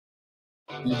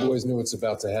You boys knew what's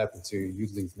about to happen to you.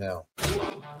 You'd leave now.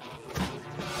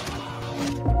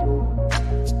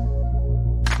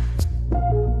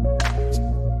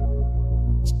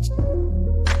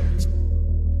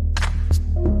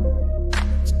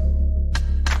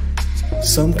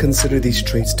 Some consider these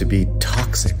traits to be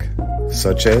toxic,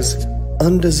 such as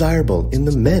undesirable in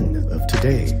the men of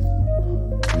today.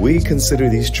 We consider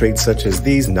these traits such as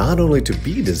these not only to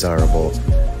be desirable,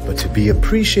 but to be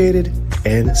appreciated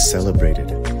and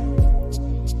celebrated.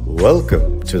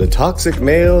 Welcome to the Toxic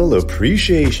Male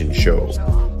Appreciation Show,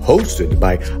 hosted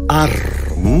by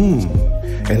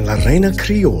and La Reina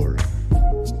Creole.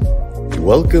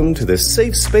 Welcome to the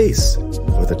safe space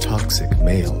for the toxic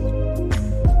male.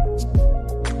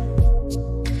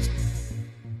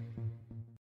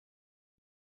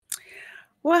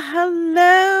 Well,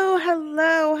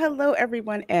 hello,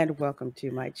 everyone, and welcome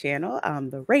to my channel. I'm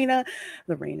the Reina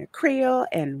Creole,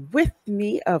 and with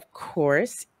me, of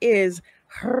course, is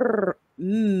her.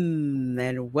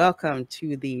 And welcome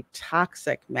to the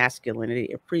Toxic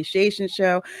Masculinity Appreciation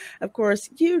Show. Of course,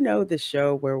 you know the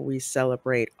show where we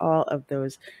celebrate all of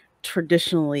those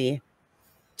traditionally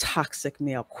toxic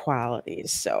male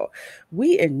qualities. So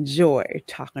we enjoy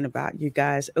talking about you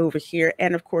guys over here.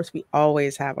 And of course, we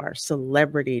always have our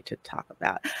celebrity to talk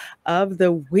about of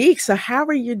the week. So how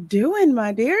are you doing,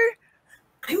 my dear?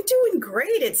 I'm doing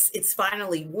great. It's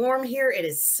finally warm here. It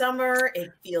is summer.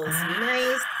 It feels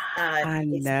nice. I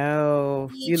know.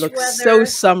 You look so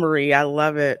summery. I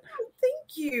love it. Oh,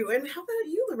 thank you. And how about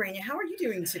you, Lorena? How are you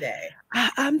doing today?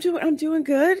 I'm doing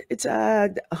good. It's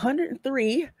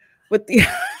 103 with the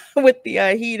with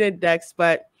the heat index,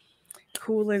 but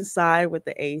cool inside with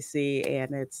the AC,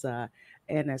 and it's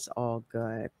all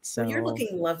good. So well, you're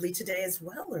looking lovely today as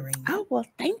well, Lorena. Oh well,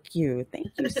 thank you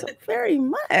so very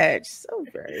much,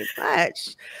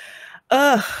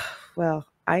 well,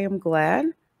 I am glad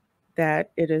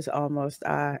that it is almost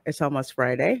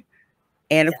Friday.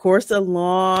 And of course, a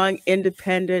long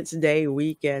Independence Day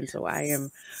weekend. So I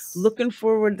am looking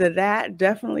forward to that,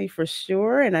 definitely for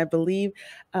sure. And I believe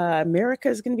America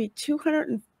is going to be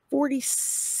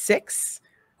 246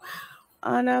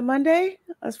 on a Monday.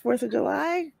 That's 4th of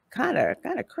July. Kind of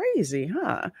crazy,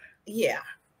 huh? Yeah.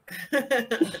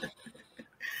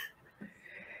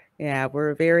 Yeah, we're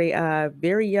a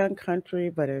very young country,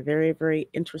 but a very, very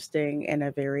interesting and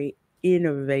a very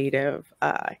innovative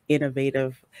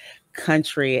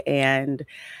country. And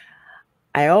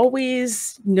I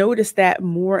always notice that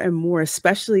more and more,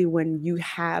 especially when you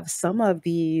have some of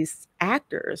these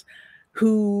actors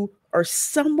who are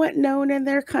somewhat known in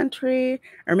their country,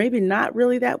 or maybe not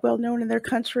really that well known in their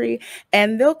country,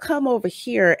 and they'll come over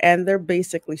here and they're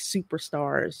basically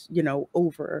superstars,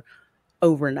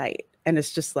 overnight. And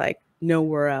it's just like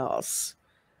nowhere else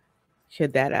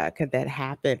could that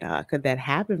happen. Could that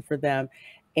happen for them?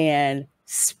 And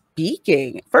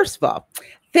speaking, first of all,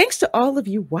 thanks to all of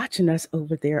you watching us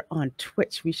over there on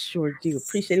Twitch. We sure do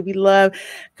appreciate it. We love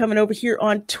coming over here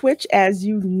on Twitch. As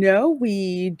you know,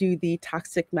 we do the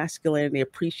Toxic Masculinity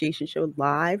Appreciation Show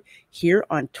live here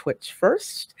on Twitch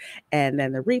first, and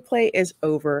then the replay is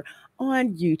over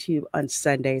on YouTube on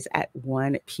Sundays at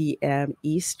 1 p.m.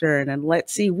 Eastern. And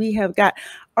let's see, we have got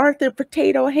Arthur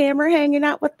Potato Hammer hanging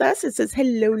out with us. It says,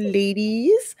 hello,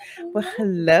 ladies. Well,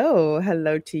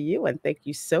 hello to you. And thank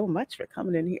you so much for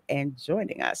coming in here and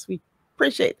joining us. We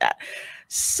appreciate that.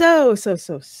 So do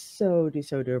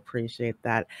appreciate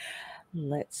that.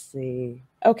 Let's see.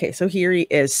 Okay, so here he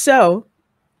is. So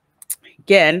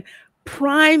again,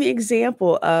 prime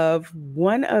example of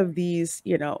one of these,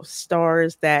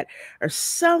 stars that are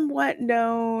somewhat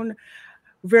known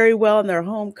very well in their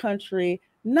home country,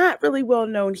 not really well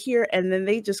known here, and then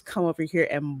they just come over here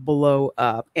and blow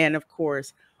up. And of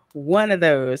course, one of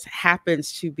those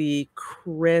happens to be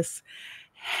Chris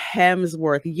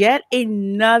Hemsworth, yet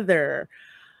another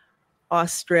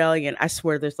Australian. I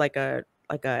swear there's like a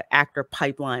actor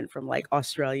pipeline from like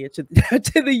Australia to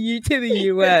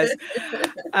the US.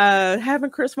 Having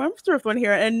Chris Hemsworth on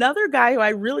here, another guy who I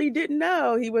really didn't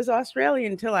know he was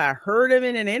Australian until I heard him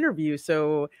in an interview.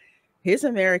 So his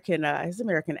American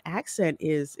accent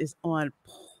is on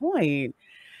point.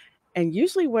 And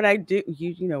usually what I do,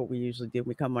 we usually do when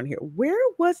we come on here. Where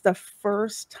was the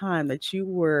first time that you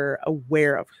were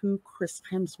aware of who Chris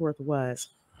Hemsworth was?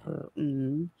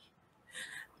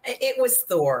 It was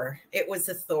Thor. It was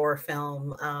a Thor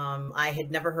film. I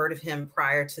had never heard of him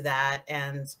prior to that.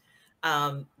 And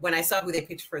when I saw who they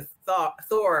picked for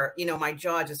Thor, my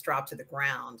jaw just dropped to the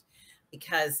ground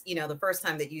because, the first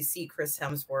time that you see Chris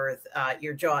Hemsworth,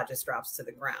 your jaw just drops to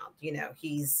the ground.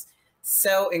 He's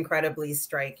so incredibly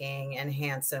striking and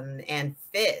handsome and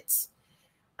fit.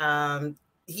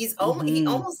 He Mhm.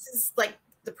 almost is like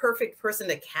the perfect person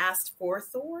to cast for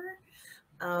Thor.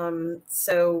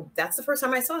 So that's the first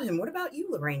time I saw him. What about you,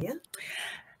 Lorena?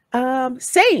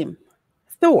 Same.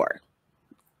 Thor.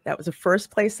 That was the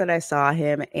first place that I saw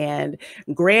him. And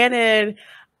granted,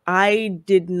 I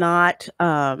did not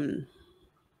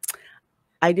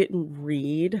I didn't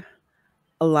read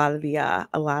a lot of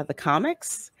the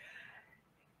comics.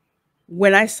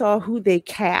 When I saw who they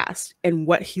cast and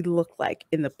what he looked like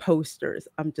in the posters,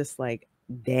 I'm just like,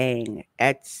 dang,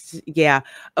 yeah,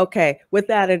 okay,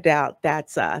 without a doubt,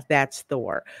 that's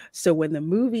Thor. So when the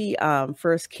movie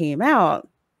first came out,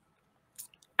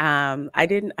 I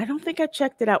don't think I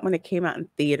checked it out when it came out in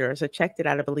theaters. I checked it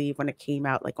out, I believe, when it came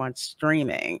out like on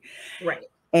streaming, Right.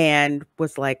 and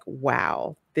was like,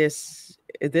 wow, this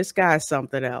guy's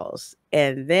something else.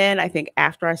 And then I think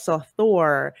after I saw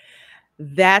Thor,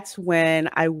 that's when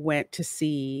I went to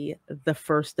see the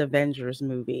first Avengers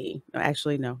movie. No,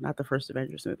 actually, no, not the first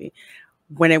Avengers movie.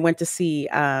 When I went to see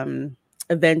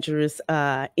Avengers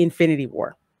Infinity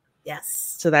War.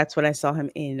 Yes. So that's when I saw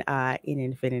him in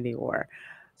Infinity War.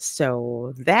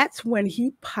 So that's when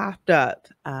he popped up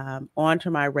onto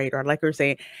my radar. Like we were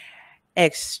saying,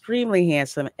 extremely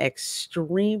handsome,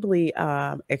 extremely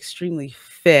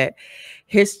fit.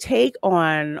 His take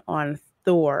on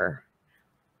Thor,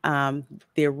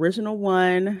 the original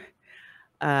one,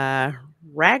 uh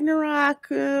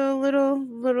Ragnarok, little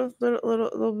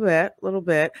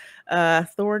bit.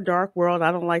 Thor Dark World,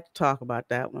 I don't like to talk about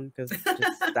that one because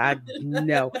just I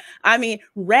know. I mean,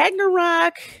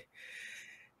 Ragnarok,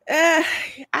 I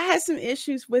had some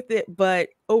issues with it, but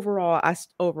I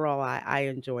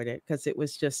enjoyed it because it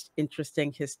was just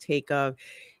interesting. His take of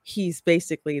he's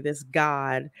basically this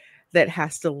god that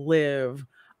has to live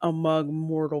among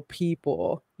mortal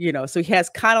people, you know. So he has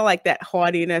kind of like that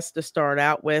haughtiness to start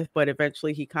out with, but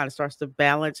eventually he kind of starts to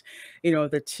balance, you know,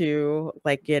 the two.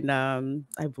 Like in I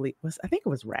think it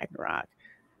was Ragnarok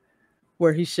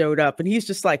where he showed up and he's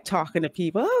just like talking to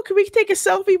people. Oh, can we take a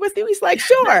selfie with you? He's like,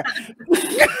 sure.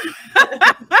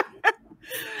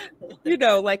 You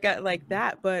know, like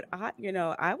that. But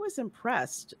I was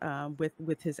impressed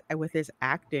with his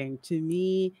acting. To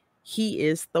me, he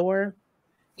is Thor.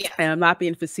 Yeah. And I'm not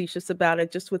being facetious about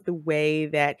it, just with the way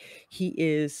that he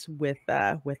is with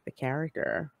the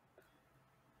character.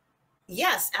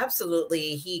 Yes,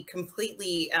 absolutely. He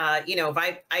completely, if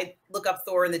I look up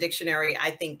Thor in the dictionary,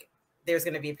 I think there's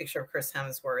going to be a picture of Chris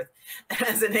Hemsworth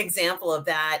as an example of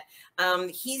that.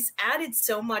 He's added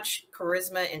so much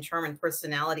charisma and charm and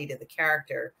personality to the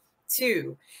character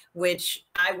too, which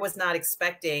I was not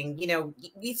expecting. You know,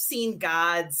 we've seen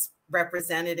gods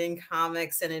represented in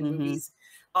comics and in Hmm. movies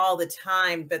all the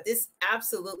time, but this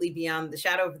absolutely beyond the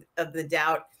shadow of the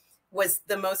doubt was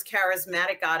the most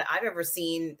charismatic god I've ever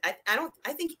seen.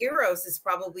 I think Eros is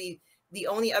probably the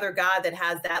only other god that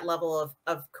has that level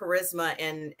of charisma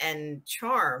and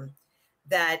charm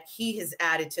that he has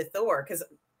added to Thor. Because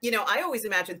I always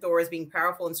imagine Thor as being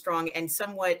powerful and strong and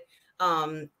somewhat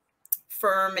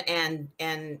firm and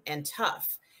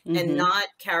tough, and Hmm. not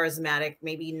charismatic,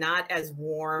 maybe not as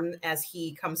warm as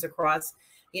he comes across,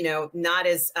 not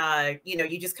as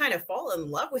you just kind of fall in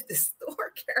love with this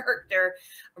Thor character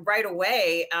right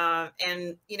away.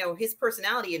 And his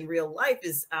personality in real life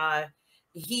is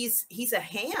he's a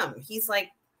ham. He's like,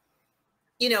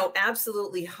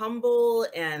 absolutely humble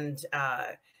and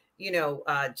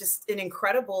just an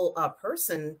incredible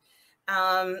person.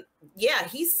 Yeah,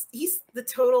 he's the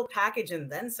total package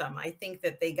and then some. I think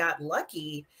that they got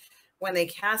lucky when they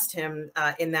cast him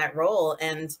in that role,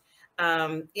 and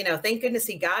thank goodness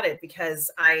he got it, because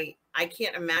I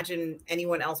can't imagine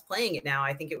anyone else playing it now.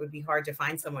 I think it would be hard to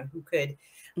find someone who could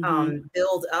Hmm.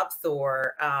 build up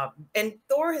Thor. And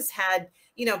Thor has had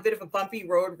a bit of a bumpy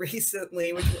road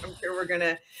recently, which I'm sure we're going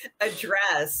to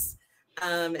address,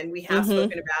 and we have Hmm.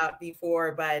 spoken about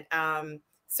before. But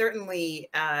certainly,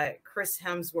 Chris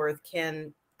Hemsworth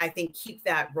can, I think, keep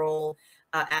that role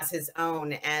as his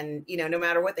own. And no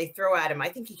matter what they throw at him, I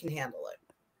think he can handle it.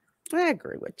 I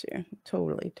agree with you.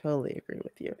 Totally agree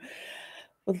with you.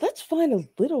 But let's find a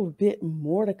little bit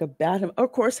more like about him.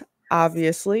 Of course,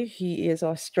 obviously, he is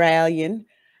Australian.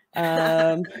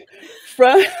 Um,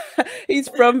 from he's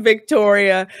from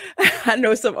Victoria. I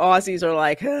know some Aussies are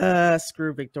like,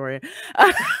 screw Victoria.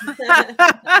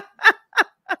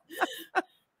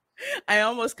 I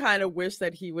almost kind of wish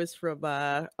that he was from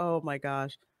oh my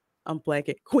gosh, I'm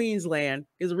blanking. Queensland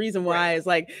is the reason Right. why. It's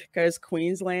like because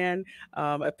Queensland,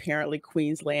 apparently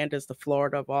Queensland is the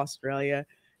Florida of Australia.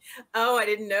 Oh, I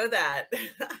didn't know that.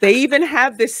 They even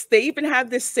have this. They even have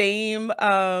the same.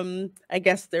 I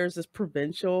guess there's this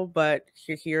provincial, but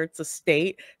here it's a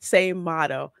state. Same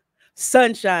motto: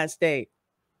 Sunshine State.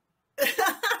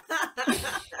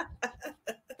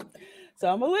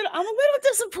 So I'm a little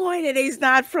disappointed he's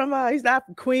not from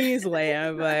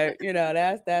Queensland, but you know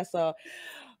that's all.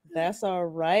 That's all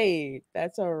right.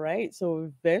 That's all right. So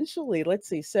eventually, let's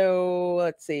see. So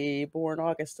let's see. Born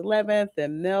August 11th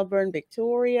in Melbourne,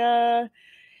 Victoria.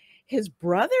 His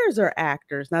brothers are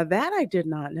actors. Now that I did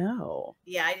not know.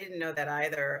 Yeah, I didn't know that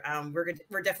either.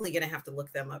 We're definitely gonna have to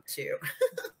look them up too.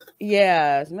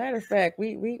 Yeah, as a matter of fact,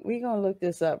 we gonna look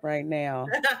this up right now.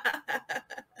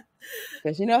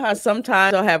 Because you know how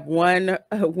sometimes I'll have one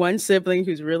sibling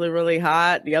who's really, really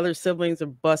hot. The other siblings are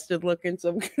busted looking. So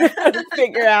I'm going to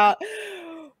figure out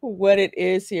what it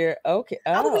is here. Okay.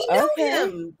 Oh, we know okay.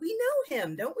 him. We know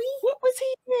him, don't we? What was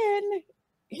he in?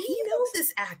 We know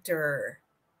this actor.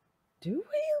 Do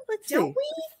we? Let's see. Don't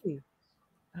we?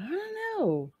 I don't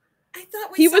know. I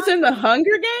thought he was in the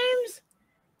Hunger Games?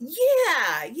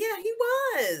 Yeah, he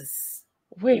was.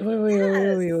 Wait.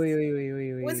 Wasn't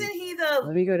he the?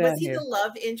 Let me go down was he here. the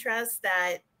love interest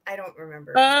that I don't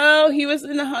remember? Oh, he was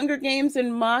in the Hunger Games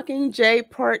in Mockingjay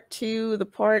Part 2, the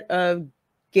part of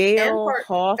Gale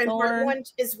Hawthorne. And part 1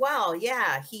 as well.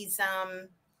 Yeah, he's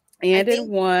and in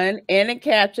 1 and in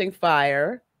Catching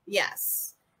Fire.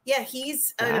 Yes. Yeah,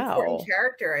 he's an important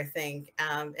character, I think.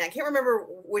 I can't remember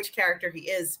which character he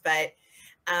is, but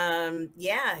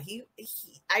yeah, he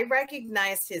I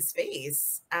recognized his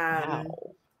face. Wow.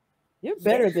 You're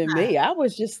better than me. I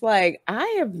was just like,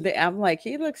 I'm like,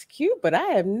 he looks cute, but I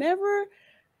have never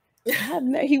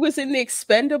he was in the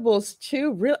Expendables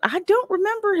too. Real, I don't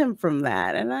remember him from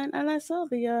that. And I saw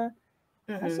the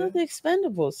I saw the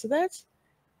Expendables. So that's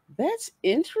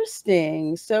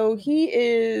interesting. So he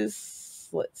is,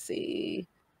 let's see,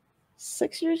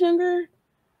 6 years younger.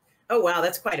 Oh wow,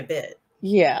 that's quite a bit.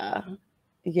 Yeah,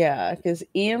 because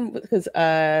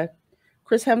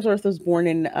Chris Hemsworth was born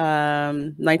in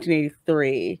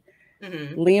 1983.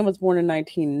 Liam was born in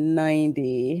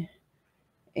 1990,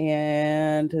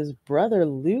 and his brother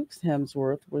Luke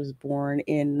Hemsworth was born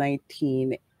in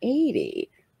 1980.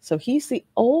 So he's the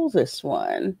oldest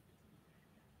one.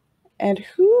 And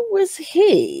who was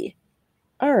he?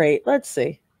 All right, let's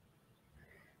see.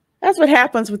 That's what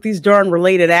happens with these darn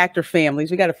related actor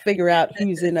families. We got to figure out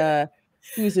who's in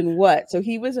what. So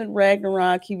he was in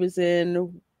Ragnarok. He was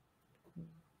in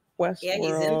Westworld. Yeah,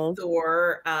 he's in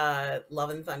Thor,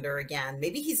 Love and Thunder again.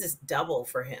 Maybe he's this double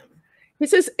for him. It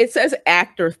says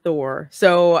actor Thor.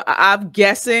 So I'm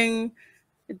guessing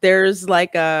there's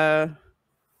like a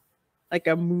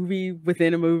movie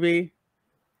within a movie.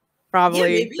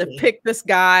 Probably to pick this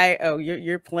guy. Oh,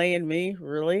 you're playing me,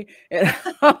 really?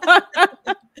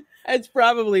 That's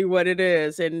probably what it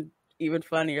is. And even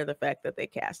funnier, the fact that they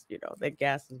cast his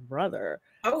brother.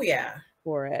 Oh yeah,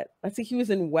 for it. Let's see, he was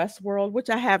in Westworld, which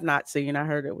I have not seen. I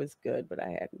heard it was good, but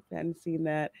I hadn't seen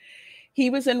that. He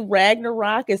was in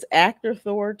Ragnarok as actor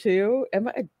Thor too.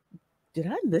 Did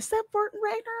I miss that part in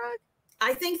Ragnarok?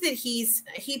 I think that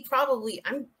he probably.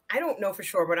 I don't know for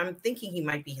sure, but I'm thinking he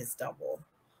might be his double.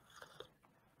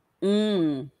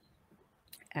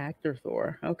 Actor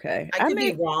Thor. Okay. I could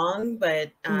be wrong,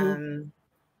 but I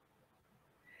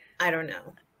don't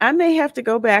know. I may have to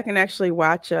go back and actually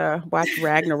watch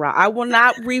Ragnarok. I will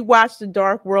not rewatch The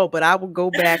Dark World, but I will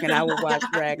go back and I will watch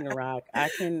Ragnarok.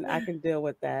 I can deal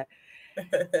with that.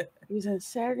 He was on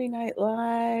Saturday Night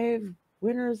Live,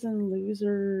 Winners and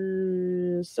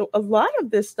Losers. So a lot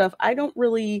of this stuff I don't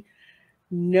really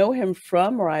know him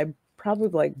from, or I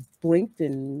probably blinked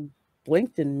and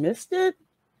missed it.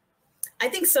 I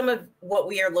think some of what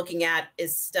we are looking at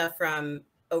is stuff from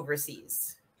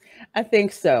overseas. I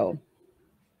think so.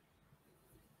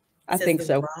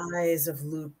 The rise of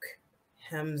Luke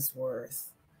Hemsworth.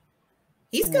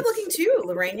 He's good looking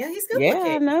too, Reina. He's good looking.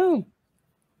 Yeah,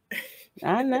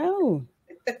 I know.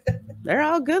 They're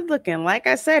all good looking. Like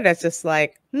I said, that's just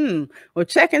like, well,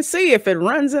 check and see if it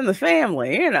runs in the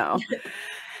family, Hello.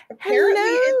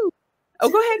 Go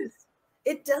ahead.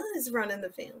 It does run in the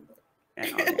family.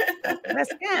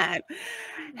 That's good.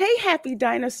 Hey, Happy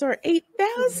Dinosaur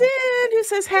 8000, who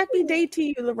says happy day to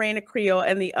you, Lorena Creole,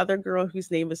 and the other girl whose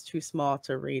name is too small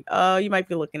to read. Oh, you might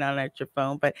be looking on at your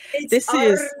phone, but this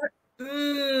is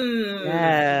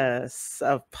yes,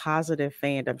 a positive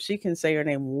fandom. She can say her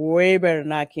name way better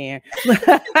than I can.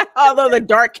 Although the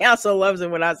Dark Council loves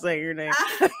it when I say your name.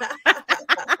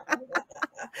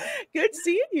 Good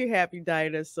seeing you, Happy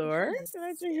Dinosaur.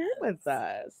 Glad you're here with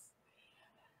us.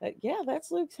 Yeah,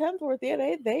 that's Luke Hemsworth.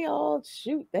 Yeah, they all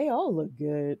shoot. They all look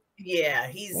good. Yeah,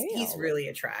 They he's all really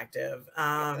attractive.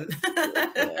 look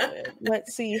good.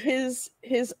 Let's see.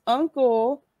 His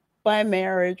uncle by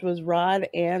marriage was Rod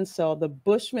Ansell, the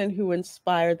bushman who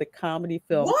inspired the comedy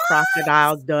film What?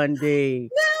 Crocodile Dundee.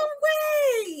 No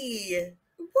way!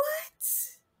 What?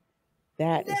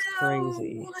 That is No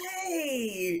crazy.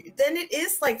 way! Then it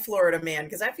is like Florida Man,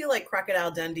 because I feel like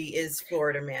Crocodile Dundee is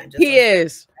Florida Man. Just He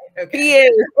is. okay. He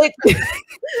is.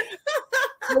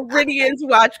 Floridians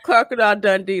watch Crocodile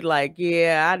Dundee like,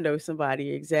 yeah, I know somebody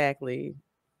exactly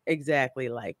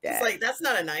like It's that. like, that's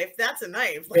not a knife. That's a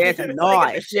knife. That's a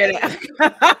knife. Yeah.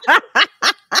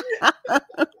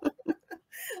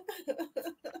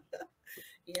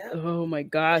 Oh my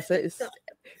gosh,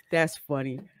 that's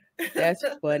funny. That's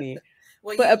funny.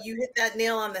 Well, But you hit that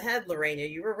nail on the head, Lorena.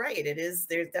 You were right. There's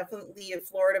definitely a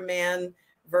Florida Man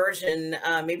version.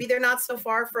 Maybe they're not so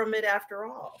far from it after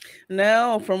all.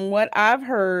 no, from what I've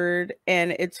heard,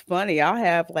 and it's funny, I'll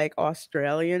have like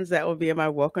Australians that will be in my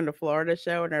Welcome to Florida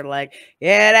show, and they're like,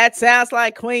 yeah, that sounds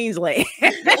like Queensland.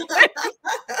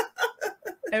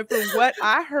 And from what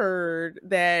I heard,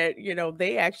 that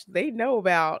they know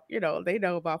about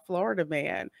Florida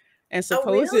Man, and Oh,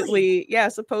 really?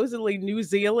 supposedly New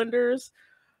Zealanders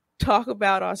talk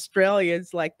about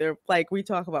Australians like we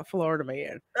talk about Florida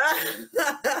Man.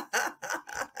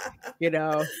 You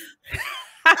know.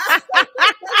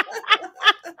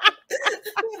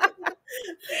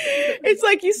 It's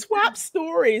like you swap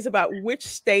stories about which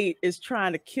state is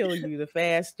trying to kill you the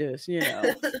fastest,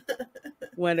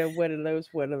 one of those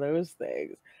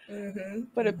things. Mm-hmm.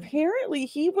 But apparently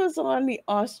he was on the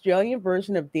Australian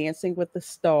version of Dancing with the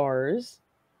Stars.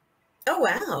 Oh,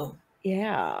 wow.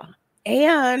 Yeah.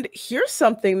 And here's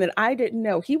something that I didn't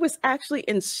know. He was actually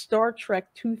in Star Trek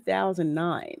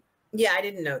 2009. Yeah, I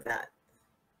didn't know that.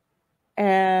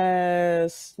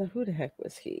 Who the heck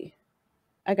was he?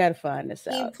 I gotta find this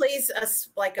out. He plays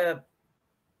like a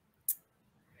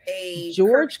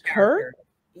George Kirk?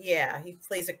 Yeah, he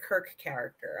plays a Kirk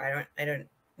character. I don't.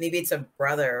 Maybe it's a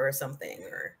brother or something,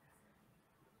 or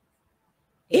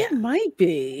yeah. It might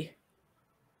be,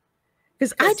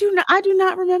 because I do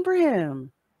not remember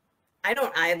him. I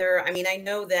don't either. I mean, I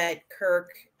know that Kirk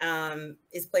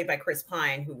is played by Chris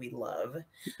Pine, who we love.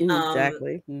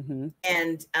 Exactly. Mm-hmm.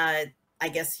 And I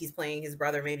guess he's playing his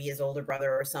brother, maybe his older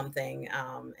brother or something,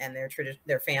 and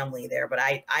their family there. But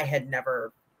I had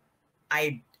never,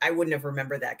 I wouldn't have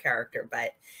remembered that character,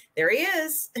 but there he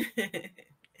is.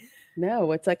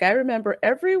 No, it's like I remember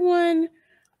everyone.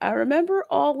 I know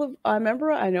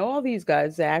all these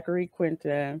guys: Zachary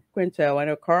Quinto. I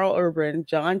know Carl Urban,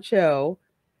 John Cho.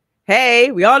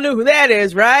 Hey, we all knew who that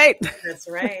is, right? That's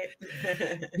right.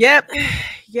 Yep.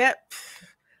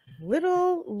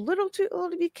 Little too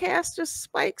old to be cast as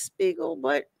Spike Spiegel,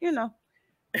 but he did all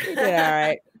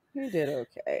right. He did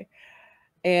okay.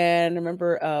 And I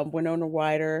remember Winona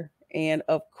Ryder, and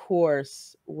of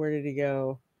course, where did he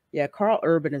go? Yeah, Carl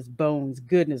Urban as Bones.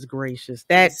 Goodness gracious,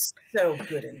 that's so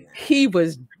good in that. He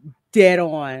was dead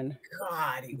on.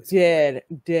 God, he was dead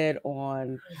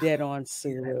on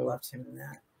Sulu. I loved him in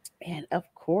that. And of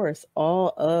course, all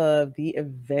of the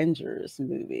Avengers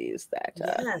movies that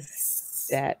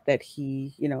that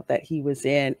he was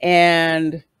in.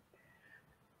 And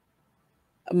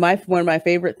one of my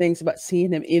favorite things about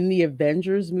seeing him in the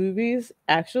Avengers movies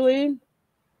actually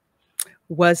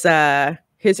was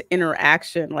his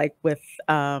interaction with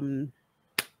oh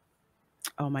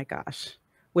my gosh,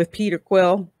 with Peter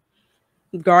Quill,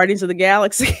 Guardians of the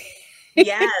Galaxy.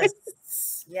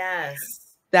 Yes.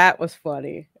 That was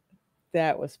funny.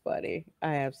 I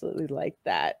absolutely liked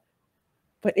that.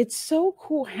 But it's so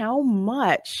cool how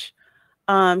much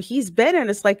he's been in.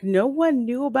 It's like no one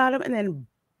knew about him, and then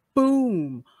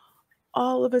boom,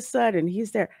 all of a sudden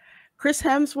he's there. Chris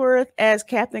Hemsworth as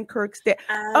Captain Kirk's dad.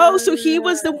 So he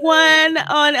was the one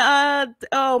on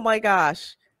oh my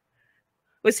gosh.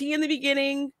 Was he in the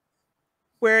beginning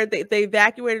where they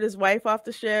evacuated his wife off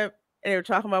the ship and they were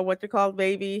talking about what to call the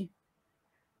baby?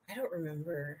 I don't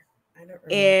remember.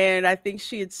 And I think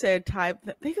she had said I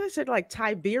think I said like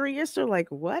Tiberius or like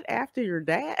what after your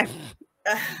dad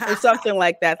or something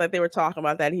like that. Like they were talking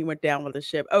about that. He went down with the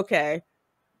ship. Okay.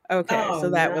 So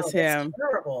that was him.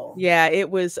 Terrible. Yeah, it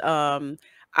was.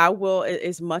 I will,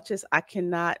 as much as I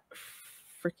cannot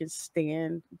freaking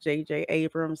stand J.J.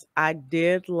 Abrams, I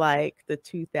did like the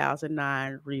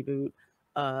 2009 reboot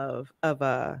of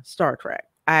Star Trek.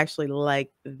 I actually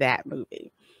liked that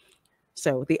movie.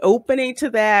 So the opening to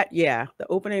that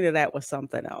was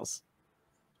something else.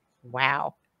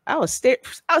 Wow. I was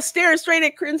staring straight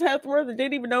at Chris Hemsworth and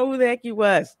didn't even know who the heck he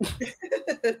was.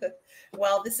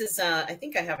 Well, this is I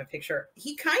think I have a picture.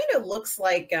 He kind of looks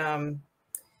like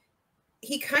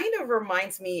he kind of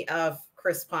reminds me of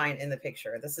Chris Pine in the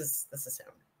picture. This is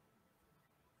him.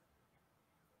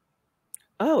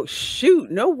 Oh shoot!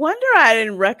 No wonder I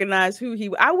didn't recognize who he.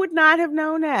 I would not have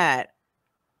known that.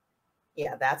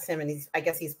 Yeah, that's him, and I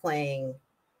guess he's playing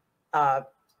good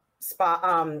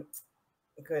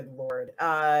Lord,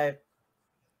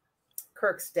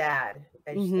 Kirk's dad,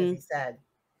 as he said.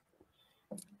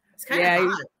 It's kind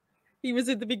of hot. He was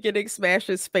at the beginning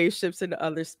smashing spaceships into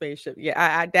other spaceships.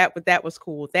 Yeah, that was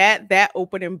cool. That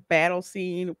opening battle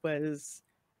scene was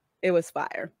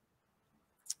fire.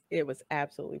 It was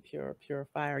absolutely pure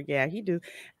fire. Yeah,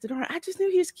 I just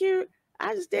knew he was cute.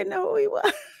 I just didn't know who he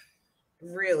was.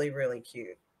 Really, really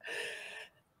cute.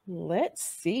 Let's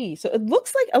see. So it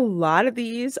looks like a lot of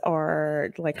these are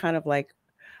like kind of like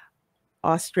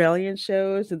Australian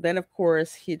shows. And then of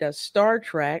course he does Star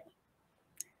Trek.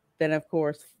 Then of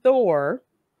course Thor.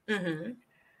 Mm-hmm.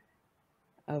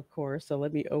 Of course. So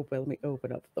let me open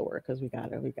up Thor because we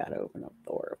gotta open up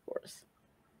Thor, of course.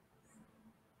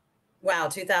 Wow,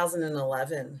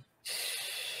 2011.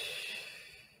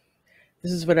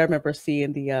 This is what I remember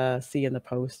seeing the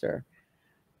poster.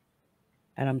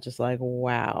 And I'm just like,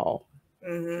 wow.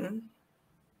 Mm-hmm.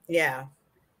 Yeah.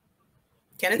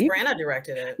 Kenneth Branagh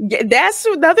directed it. Yeah, that's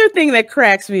another thing that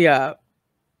cracks me up.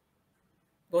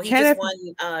 Well, he just won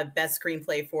best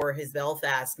screenplay for his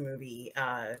Belfast movie.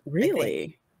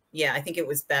 Really? I think it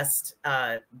was best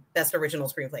original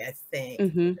screenplay, I think.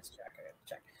 Mm-hmm. Just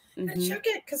check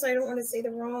it because I don't want to say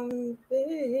the wrong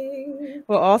thing.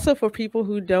 Well, also for people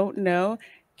who don't know,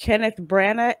 Kenneth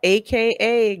Branagh,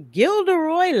 aka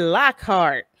Gilderoy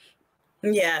Lockhart.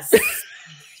 Yes.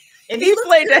 And he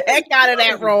played the heck out of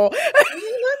that role. He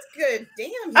looks good.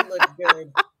 Damn, he looked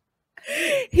good.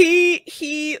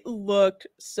 He looked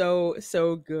so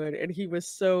good, and he was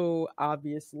so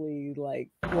obviously like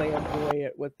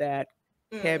flamboyant with that.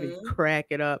 Had me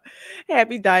cracking up.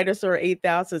 Happy Dinosaur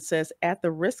 8000 says, at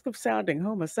the risk of sounding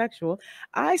homosexual,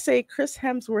 I say Chris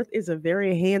Hemsworth is a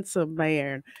very handsome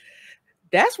man.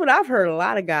 That's what I've heard a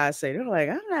lot of guys say. They're like,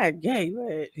 I'm not gay,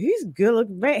 but he's a good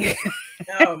looking man.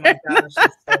 Oh my gosh, he's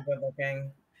so good looking.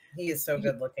 He is so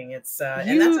good looking. It's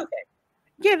and that's okay.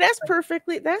 Yeah, that's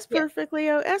perfectly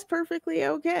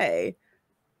okay.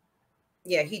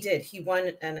 Yeah, he did. He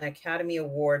won an Academy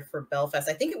Award for Belfast.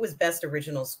 I think it was Best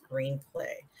Original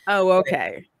Screenplay. Oh,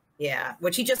 okay. Yeah,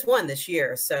 which he just won this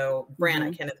year. So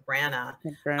Branagh, Kenneth Branagh.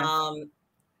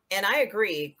 And I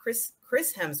agree. Chris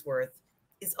Hemsworth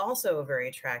is also a very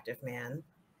attractive man.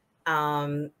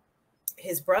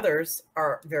 His brothers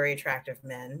are very attractive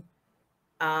men.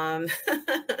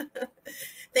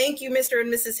 Thank you, Mr.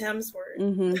 and Mrs. Hemsworth.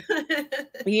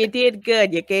 Mm-hmm. You did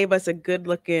good. You gave us a good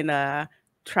looking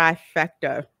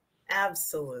trifecta.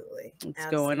 Absolutely. What's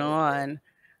going on?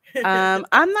 I'm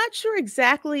not sure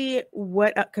exactly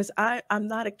what, because I'm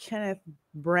not a Kenneth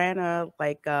Branagh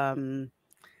like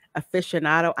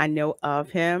aficionado. I know of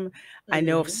him. I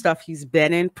know of stuff he's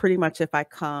been in pretty much if I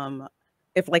come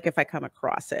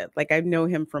across it. Like I know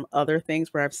him from other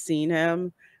things where I've seen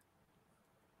him.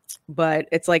 But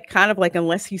it's like kind of like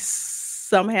unless he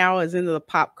somehow is into the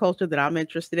pop culture that I'm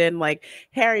interested in, like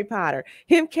Harry Potter.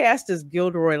 Him cast as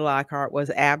Gilderoy Lockhart was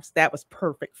that was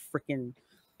perfect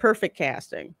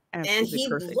casting. Absolutely, and he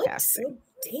looked so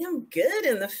damn good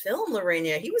in the film,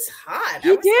 Reina. He was hot. He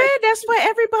did. Like, that's why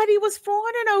everybody was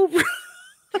fawning over.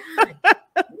 God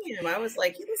damn, I was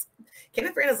like,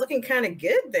 Kenneth Branagh's looking kind of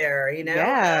good there, you know?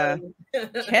 Yeah.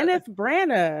 Kenneth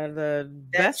Branagh, the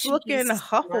best looking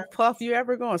Hufflepuff you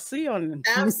ever gonna see on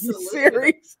the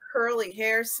series. Curly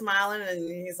hair, smiling, and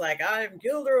he's like, I'm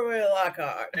Gilderoy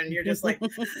Lockhart. And you're just like,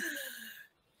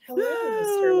 hello,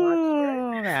 Mr.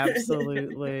 Lockhart.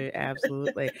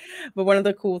 Absolutely. But one of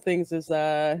the cool things is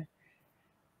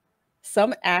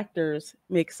some actors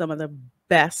make some of the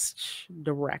best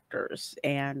directors,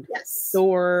 and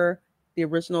Thor, the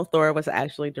original Thor, was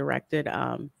actually directed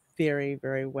very,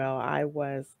 very well. I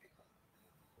was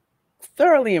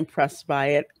thoroughly impressed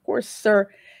by it. Of course, Sir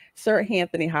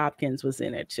Anthony Hopkins was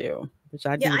in it too, which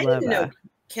I do love. I didn't know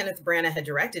Kenneth Branagh had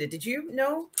directed it. Did you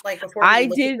know? Like before I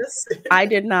did. I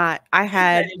did not. I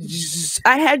had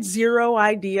zero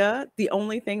idea. The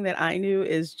only thing that I knew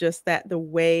is just that the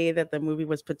way that the movie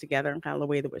was put together and kind of the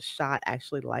way that it was shot,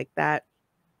 actually like that.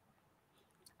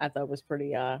 I thought it was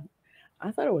pretty. I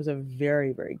thought it was a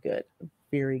very, very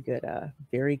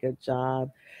good job.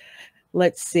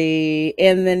 Let's see.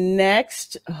 And the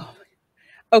next,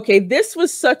 okay, this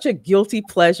was such a guilty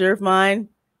pleasure of mine.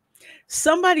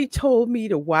 somebody told me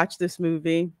to watch this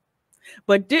movie,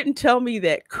 but didn't tell me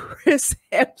that Chris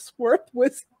Hemsworth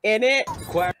was in it.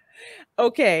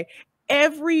 Okay,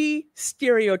 every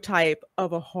stereotype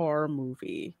of a horror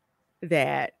movie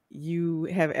that you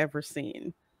have ever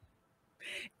seen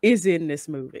is in this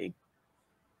movie.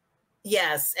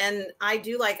 Yes, and I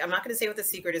do like, I'm not going to say what the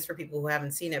secret is for people who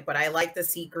haven't seen it, but I like the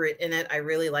secret in it. I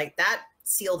really like that.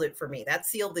 Sealed it for me. That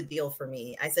sealed the deal for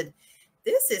me. I said,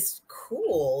 this is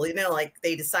cool. You know, like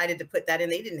they decided to put that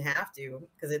in. They didn't have to,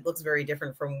 because it looks very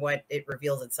different from what it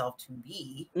reveals itself to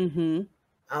be. Mm-hmm.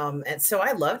 And so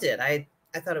I loved it. I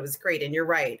thought it was great. And you're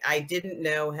right. I didn't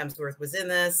know Hemsworth was in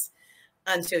this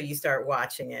until you start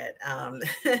watching it. And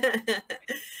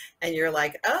you're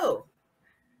like, oh,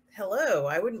 hello.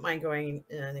 I wouldn't mind going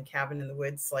in a cabin in the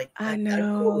woods. Like, I'm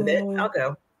cool with it. I'll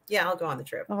go. Yeah, I'll go on the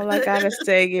trip. All I gotta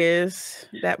say is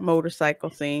that motorcycle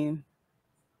scene.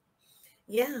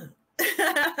 Yeah.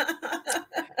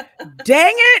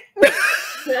 Dang it.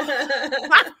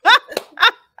 Yeah.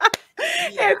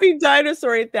 Happy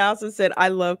Dinosaur 8000 said, I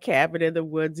love Cabin in the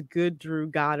Woods. Good Drew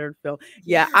Goddard film.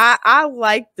 Yeah, Yes. I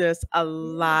like this a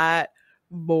lot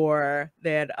more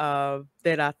than I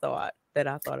thought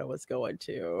it was going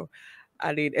to.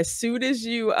 I mean, as soon as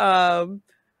you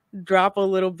drop a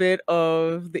little bit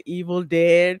of the Evil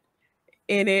Dead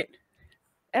in it,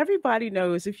 everybody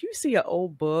knows if you see an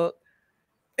old book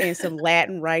and some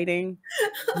Latin writing,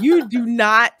 you do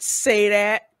not say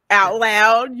that out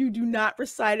loud. You do not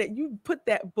recite it. You put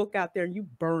that book out there and you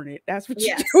burn it. That's what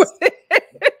you do.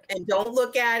 And don't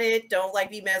look at it. Don't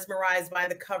like be mesmerized by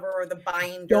the cover or the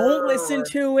binder. Don't listen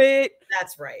to it.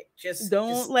 That's right. Just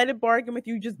don't let it bargain with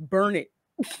you. Just burn it.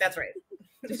 That's right.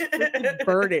 Just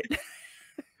burn it.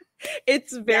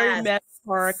 It's very meta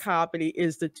horror comedy.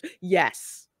 Is the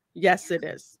yes, it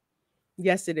is.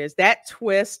 Yes, it is. That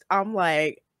twist. I'm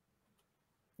like,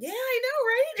 yeah, I know,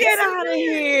 right? Get out of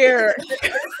here.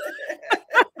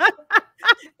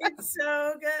 It's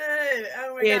so good.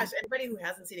 Oh my gosh. Anybody who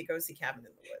hasn't seen it, go see Cabin in the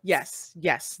Woods.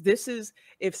 Yes. This is,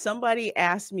 if somebody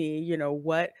asked me, you know,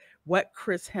 what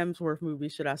Chris Hemsworth movie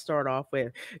should I start off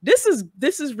with? This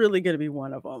is really going to be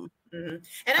one of them. Mm-hmm.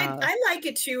 And I like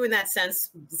it too, in that sense.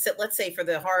 So let's say for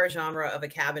the horror genre of a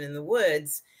Cabin in the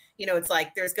Woods, you know, it's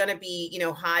like there's going to be, you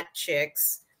know, hot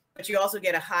chicks, but you also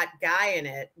get a hot guy in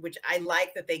it, which I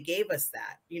like that they gave us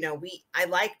that. You know, I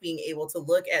like being able to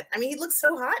look at, I mean, he looks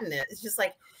so hot in it. It's just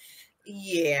like,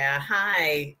 yeah,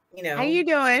 hi, you know. How you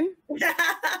doing?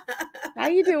 How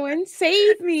you doing?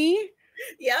 Save me.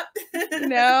 Yep.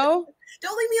 No.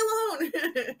 Don't leave me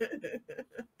alone.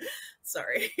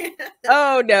 Sorry.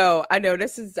 Oh no, I know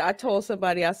I told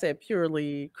somebody, I said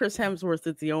purely Chris Hemsworth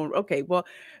is the only, okay, well,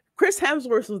 Chris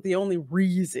Hemsworth was the only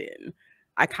reason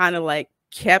I kind of like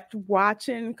kept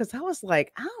watching, because I was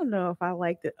like, I don't know if I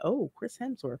liked it. Oh, Chris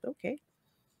Hemsworth. Okay.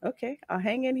 I'll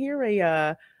hang in here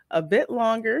a bit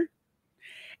longer.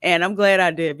 And I'm glad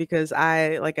I did, because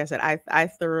like I said, I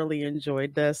thoroughly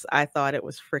enjoyed this. I thought it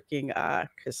was freaking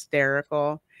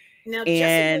hysterical. Now,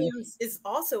 Jesse Williams is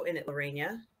also in it,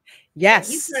 Reina. Yes.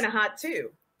 And he's kind of hot too.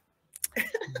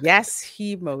 Yes,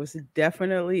 he most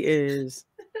definitely is.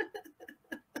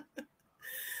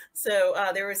 So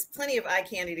there was plenty of eye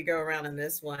candy to go around in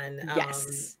this one.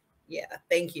 Yes. Yeah,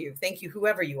 thank you,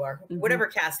 whoever you are, whatever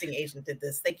casting agent did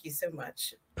this. Thank you so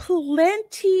much.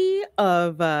 Plenty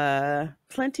of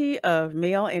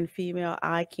male and female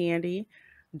eye candy.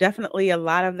 Definitely a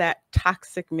lot of that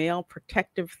toxic male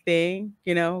protective thing,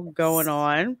 you know, going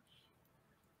on.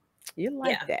 You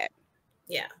like that?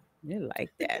 Yeah, you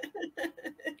like that.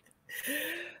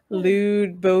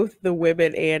 Lewd both the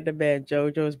women and the men.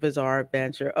 JoJo's Bizarre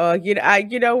Adventure. Oh, you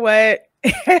know what?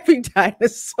 Happy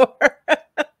Dinosaur.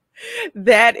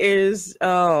 That's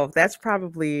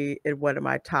probably in one of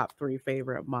my top 3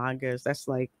 favorite mangas. That's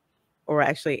like, or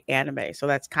actually anime. So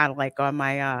that's kind of like on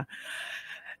my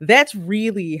that's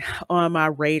really on my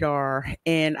radar.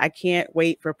 And I can't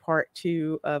wait for part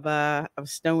 2 of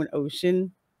Stone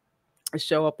Ocean to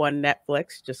show up on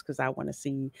Netflix, just because I want to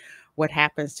see what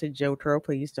happens to Jotaro.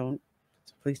 Please don't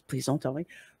tell me.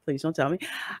 Please don't tell me.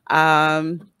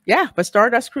 Yeah, but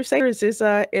Stardust Crusaders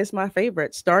is my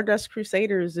favorite. Stardust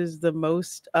Crusaders is the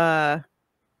most I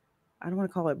don't want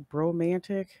to call it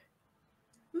bromantic.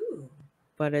 Ooh.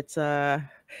 But it's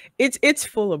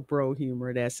full of bro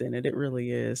humor that's in it. It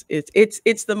really is.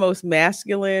 It's the most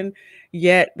masculine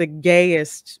yet the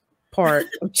gayest part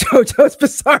of JoJo's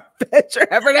Bizarre Adventure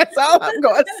ever. That's all I'm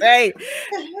gonna say.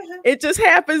 It just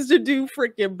happens to do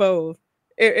freaking both.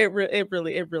 It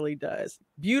really does.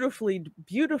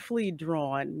 Beautifully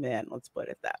drawn men, let's put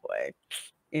it that way,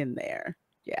 in there.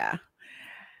 Yeah.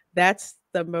 That's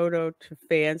the motto to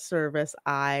fan service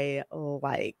I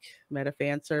like. Meta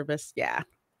fan service. Yeah.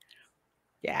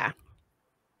 Yeah.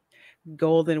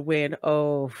 Golden Wind.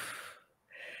 Oh,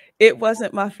 it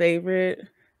wasn't my favorite.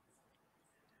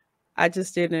 I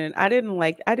didn't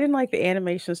like the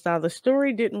animation style. The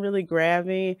story didn't really grab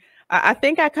me. I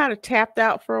think I kind of tapped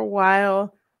out for a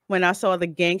while when I saw the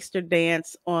gangster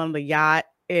dance on the yacht,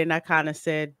 and I kind of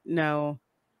said, no,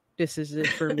 this is it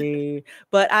for me.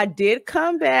 But I did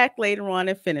come back later on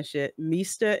and finish it.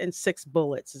 Mista and Six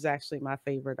Bullets is actually my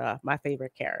favorite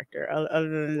character.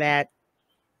 Other than that,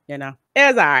 it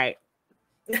was all right.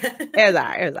 It was all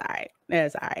right. It was all right. It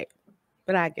was all right.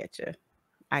 But I get you.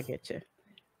 I get you.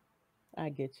 I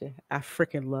get you. I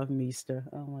freaking love Mista.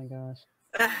 Oh my gosh.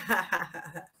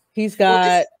 He's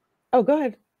got. Oh, go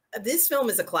ahead. This film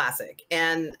is a classic,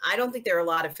 and I don't think there are a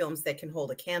lot of films that can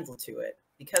hold a candle to it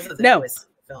because of the twist of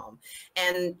the film.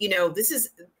 And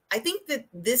I think that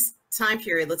this time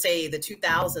period, let's say the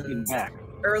 2000s,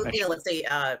 early, let's say,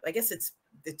 I guess it's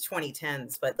the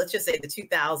 2010s, but let's just say the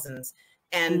 2000s,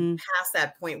 and past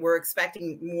that point, we're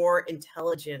expecting more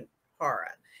intelligent horror.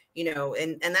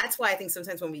 And that's why I think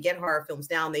sometimes when we get horror films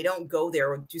down, they don't go there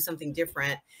or do something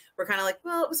different. We're kind of like,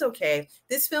 well, it was okay.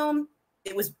 This film,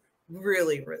 it was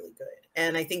really, really good.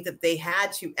 And I think that they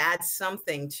had to add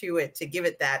something to it to give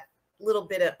it that little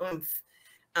bit of oomph.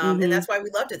 And that's why we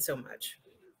loved it so much.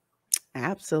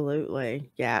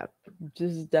 Absolutely. Yeah.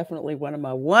 This is definitely one of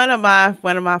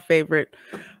my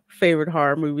favorite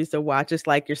horror movies to watch. It's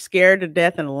like you're scared to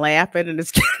death and laughing and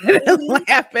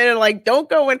laughing and like, don't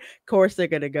go in. Of course they're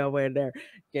gonna go in there,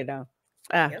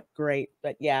 Great.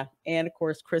 But yeah, and of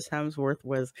course Chris Hemsworth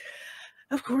was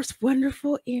of course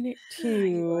wonderful in it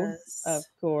too. Of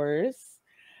course.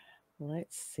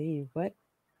 Let's see what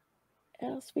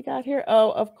else we got here.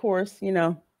 Oh, of course,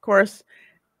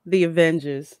 the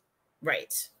Avengers.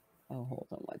 Right. Oh, hold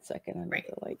on 1 second. I need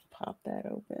to pop that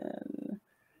open.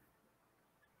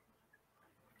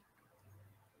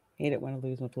 Hate it when I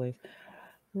lose my place.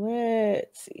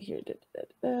 Let's see here.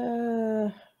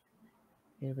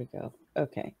 Here we go.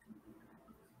 Okay.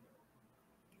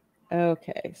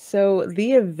 So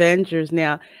the Avengers.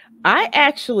 Now, I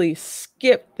actually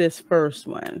skipped this first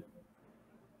one.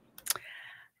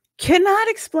 Cannot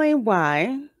explain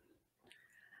why.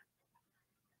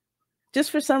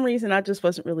 Just for some reason, I just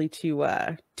wasn't really too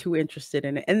interested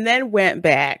in it, and then went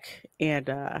back and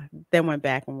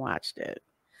watched it.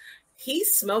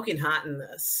 He's smoking hot in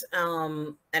this.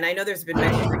 And I know there's been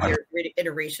many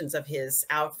iterations of his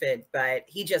outfit, but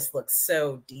he just looks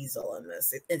so diesel in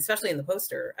this, especially in the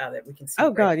poster that we can see.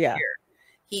 Oh, God, yeah. Here.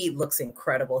 He looks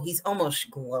incredible. He's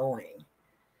almost glowing.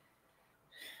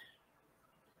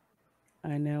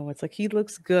 I know. It's like he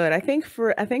looks good. I think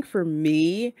for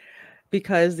me,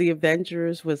 because the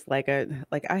Avengers was I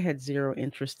had zero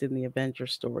interest in the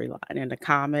Avengers storyline in the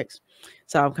comics.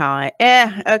 So I'm kind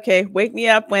of okay, wake me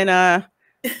up when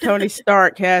Tony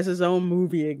Stark has his own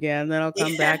movie again. Then I'll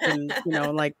come back and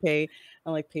pay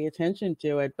attention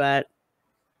to it. But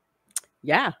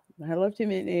yeah, I loved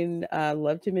him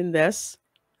in this.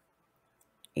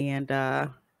 And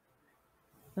that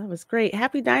was great.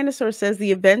 Happy Dinosaur says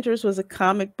the Avengers was a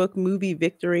comic book movie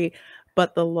victory,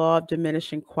 but the law of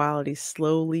diminishing quality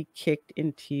slowly kicked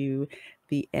into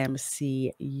the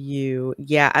MCU.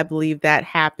 Yeah, I believe that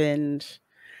happened.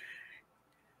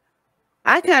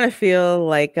 I kind of feel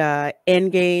like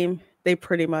Endgame, they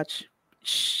pretty much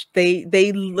they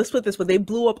let's put it this way, they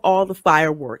blew up all the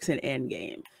fireworks in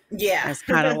Endgame. Yeah. And it's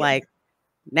kind of like,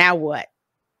 now what?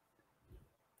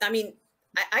 I mean,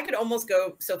 I could almost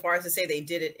go so far as to say they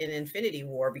did it in Infinity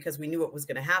War because we knew what was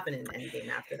going to happen in Endgame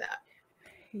after that.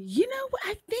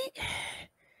 I think,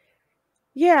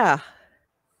 yeah,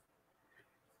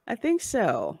 I think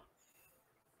so.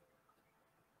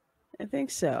 I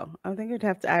think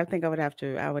I would have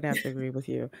to agree with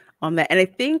you on that. And I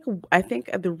think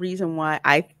the reason why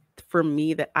I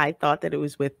thought that it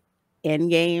was with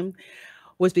Endgame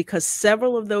was because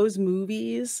several of those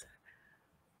movies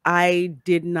I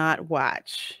did not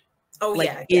watch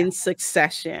in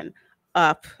succession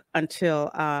up until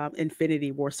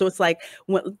Infinity War. So it's like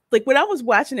when I was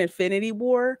watching Infinity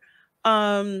War,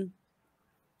 I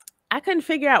couldn't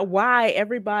figure out why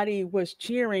everybody was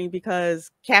cheering because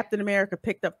Captain America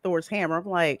picked up Thor's hammer. I'm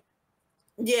like,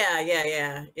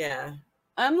 yeah.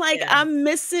 I'm like, yeah. I'm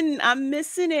missing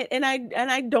it, and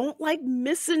I don't like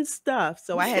missing stuff.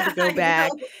 So I had to go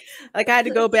back. I had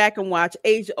to go back and watch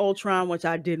Age of Ultron, which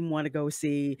I didn't want to go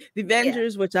see. The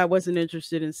Avengers, which I wasn't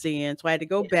interested in seeing. So I had to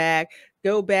go back,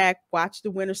 watch The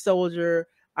Winter Soldier.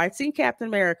 I'd seen Captain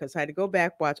America, so I had to go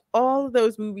back, watch all of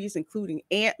those movies, including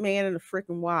Ant-Man and the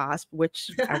freaking Wasp,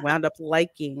 which I wound up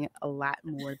liking a lot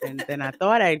more than I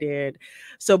thought I did.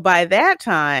 So by that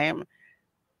time,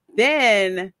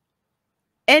 then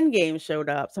Endgame showed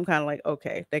up. So I'm kind of like,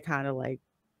 okay, they kind of like,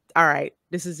 all right,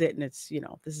 this is it, and it's, you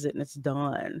know, this is it and it's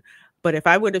done. But if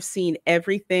I would have seen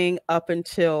everything up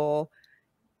until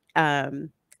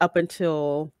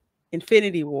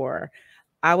Infinity War,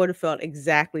 I would have felt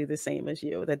exactly the same as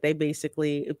you, that they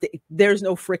basically, there's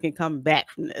no freaking coming back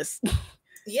from this.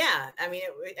 Yeah, I mean,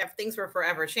 things were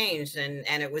forever changed, and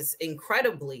it was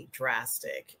incredibly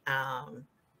drastic.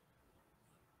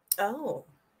 Oh,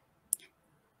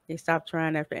 They stopped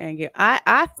trying after Endgame.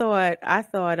 I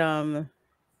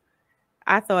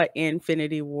thought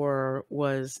Infinity War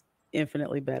was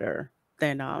infinitely better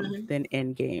than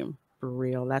Endgame, for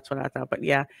real. That's what I thought. But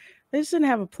yeah, they just didn't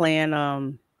have a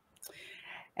plan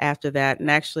after that.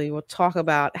 And actually, we'll talk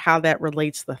about how that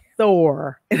relates to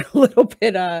Thor in a little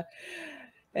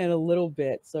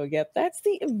bit. So yep, that's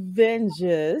the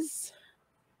Avengers.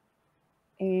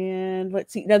 And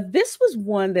let's see. Now, this was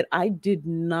one that I did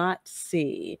not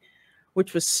see,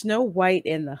 which was Snow White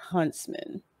and the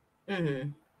Huntsman. mm-hmm.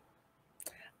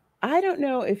 I don't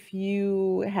know if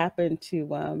you happen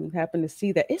to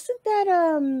see that. Isn't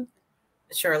that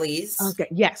Charlize? okay,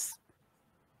 yes.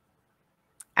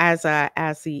 As the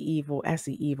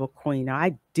evil queen. Now,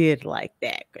 I did like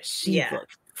that because she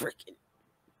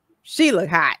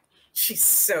looked hot. She's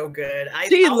so good.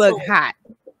 She looked hot.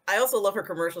 I also love her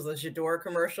commercials, the J'adore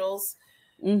commercials,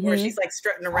 Mm-hmm. where she's like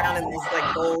strutting around in these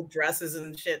like gold dresses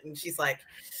and shit, and she's like,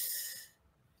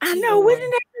 I know,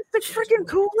 wasn't that the freaking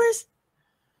coolest?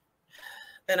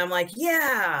 And I'm like,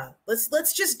 yeah,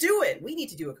 let's just do it. We need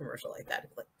to do a commercial like that.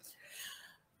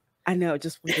 I know,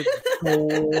 just with the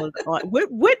gold on.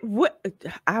 What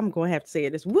I'm going to have to say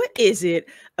it is, what is it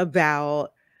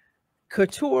about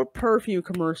couture perfume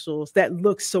commercials that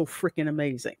look so freaking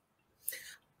amazing?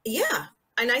 Yeah.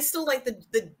 And I still like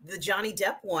the Johnny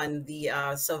Depp one, the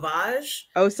Sauvage.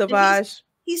 Oh, Sauvage.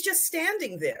 He's just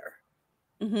standing there.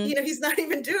 Mm-hmm. You know, he's not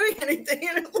even doing anything.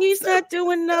 He's not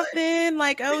doing nothing.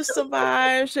 Like, oh,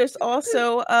 Sauvage. There's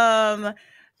also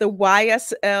the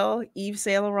YSL Yves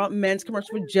Saint Laurent men's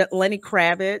commercial with Lenny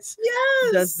Kravitz.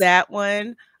 Yes, does that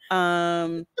one.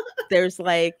 There's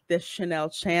like the Chanel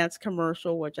Chance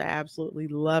commercial, which I absolutely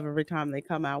love every time they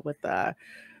come out with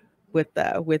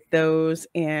those.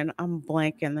 And I'm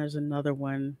blanking. There's another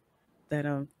one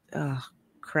that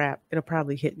crap. It'll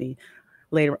probably hit me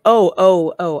later.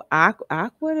 Aqua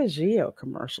de Gio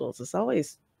commercials. It's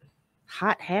always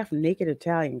hot, half naked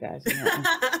Italian guys. You know?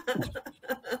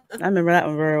 I remember that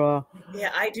one very well.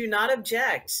 Yeah, I do not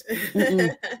object.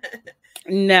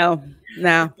 No,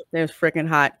 they're freaking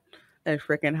hot. They're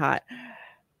freaking hot.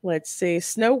 Let's see.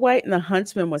 Snow White and the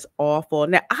Huntsman was awful.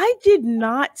 Now, I did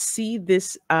not see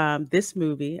this this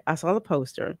movie. I saw the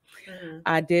poster. Mm-hmm.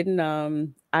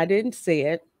 I didn't see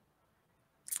it.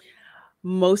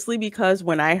 Mostly because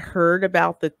when I heard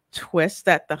about the twist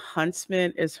that the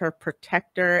huntsman is her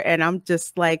protector, and I'm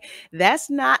just like, that's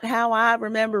not how I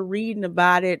remember reading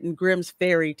about it in Grimm's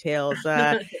fairy tales.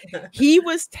 He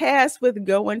was tasked with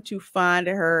going to find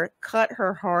her, cut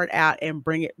her heart out, and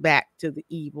bring it back to the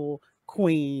evil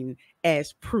queen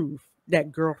as proof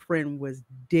that girlfriend was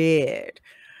dead.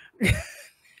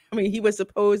 I mean, he was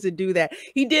supposed to do that.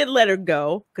 He did let her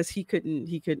go because he couldn't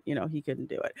do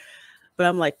it. But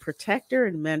I'm like, protector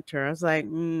and mentor. I was like,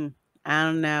 I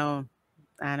don't know.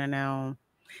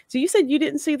 So you said you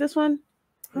didn't see this one?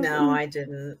 No, I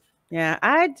didn't. Yeah,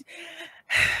 I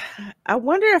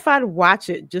wonder if I'd watch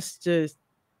it just to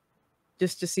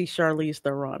see Charlize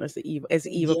Theron as the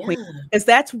evil queen. Because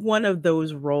that's one of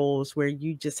those roles where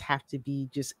you just have to be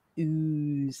just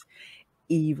ooze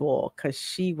evil. Because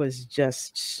she was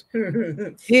just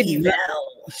evil.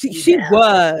 She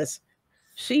was.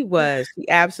 She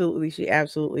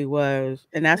absolutely was.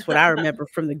 And that's what I remember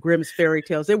from the Grimm's fairy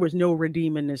tales. There was no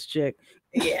redeeming this chick.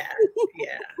 Yeah.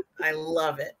 I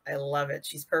love it.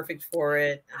 She's perfect for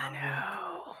it. I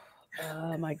know.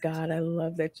 Oh my God, I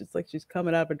love that. Just like she's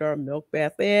coming out of a dark milk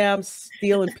bath. Yeah, I'm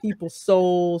stealing people's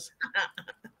souls.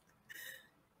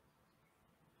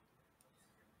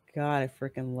 God, I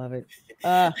freaking love it.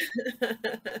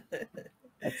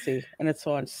 Let's see. And it's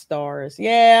on Stars.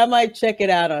 Yeah, I might check it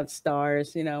out on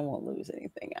Stars. I won't lose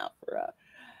anything out for that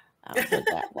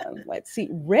one. Let's see.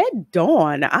 Red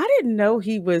Dawn. I didn't know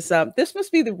he was this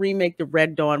must be the remake to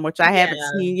Red Dawn, which I haven't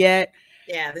seen yet.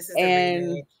 Yeah, this is the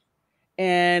remake.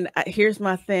 And here's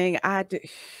my thing. I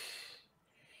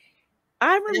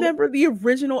remember the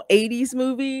original 80s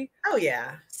movie. Oh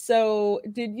yeah. So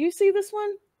did you see this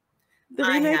one? The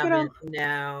I remake at all? haven't.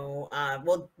 No.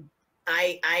 Well,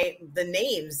 the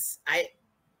names. I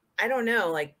don't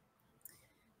know. Like,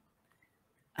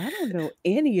 I don't know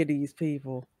any of these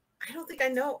people. I don't think I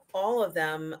know all of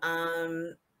them.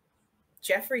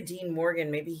 Jeffrey Dean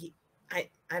Morgan. Maybe he.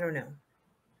 I don't know.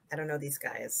 I don't know these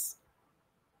guys.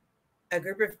 A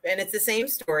group of, and it's the same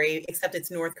story, except it's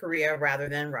North Korea rather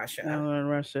than Russia. Oh, in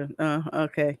Russia. Oh,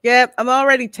 okay. Yep, I'm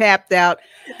already tapped out.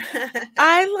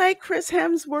 I like Chris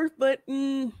Hemsworth, but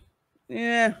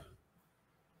yeah.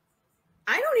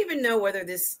 I don't even know whether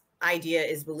this idea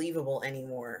is believable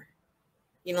anymore.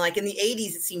 You know, like in the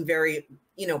 80s, it seemed very,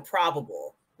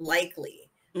 probable, likely,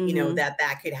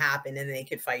 that could happen and they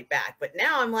could fight back. But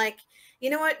now I'm like, you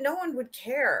know what? No one would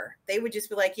care. They would just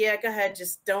be like, yeah, go ahead.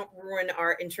 Just don't ruin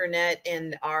our internet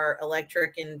and our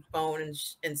electric and phone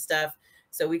and stuff,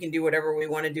 so we can do whatever we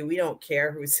want to do. We don't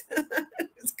care who's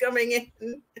who's coming in.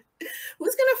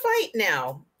 Who's going to fight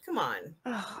now? Come on.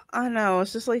 Oh, I know.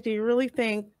 It's just like, do you really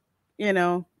think,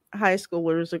 high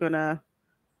schoolers are gonna,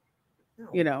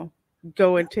 No.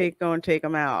 go and take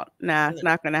them out? Nah, it's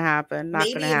not gonna happen. Not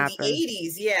Maybe gonna in happen. the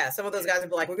 80s, yeah. Some of those guys would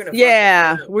be like, we're gonna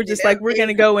we're just like, we're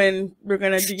gonna go and we're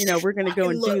gonna go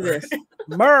and do this.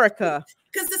 America.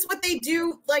 Because that's what they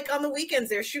do, like on the weekends.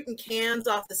 They're shooting cans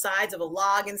off the sides of a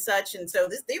log and such. And so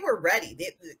they were ready.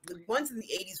 The ones in the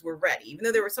 80s were ready, even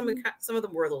though there were some of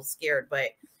them were a little scared, but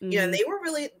and they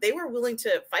were willing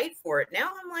to fight for it.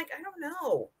 Now I'm like, I don't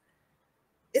know.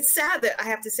 It's sad that I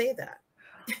have to say that.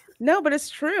 No, but it's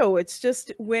true. It's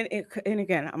just and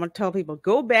again, I'm going to tell people,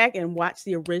 go back and watch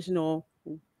the original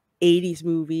 80s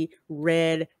movie,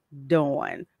 Red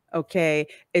Dawn. Okay.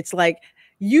 It's like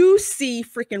you see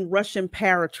freaking Russian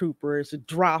paratroopers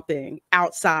dropping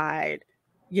outside,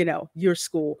 your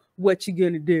school. What you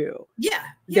going to do? Yeah.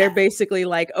 They're basically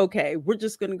like, okay, we're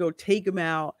just going to go take them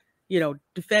out.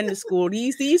 Defend the school.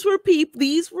 These were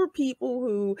people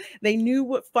who they knew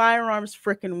what firearms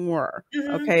freaking were.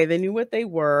 Okay, they knew what they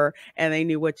were and they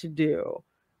knew what to do.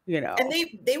 And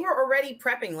they were already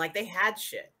prepping, like they had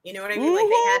shit. You know what I mean?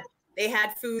 Like they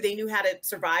had food. They knew how to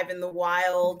survive in the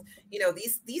wild.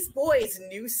 These boys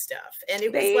knew stuff, and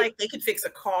it was like they could fix a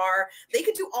car. They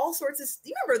could do all sorts of.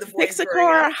 You remember the boys fix a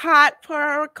car, hot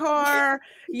for a car.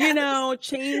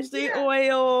 Change the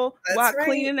oil while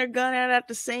cleaning their gun out at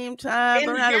the same time.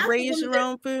 Learn how to raise your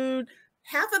own food.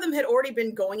 Half of them had already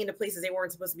been going into places they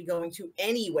weren't supposed to be going to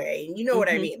anyway. And you know what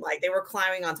I mean? Like they were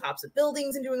climbing on tops of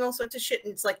buildings and doing all sorts of shit.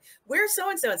 And it's like, where's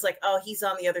so-and-so? It's like, oh, he's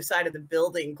on the other side of the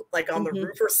building, like on the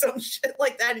roof or some shit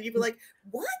like that. And you'd be like,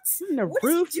 what? The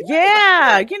roof?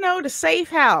 Yeah. The safe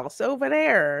house over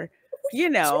there,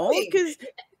 because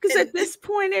at this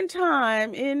point in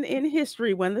time in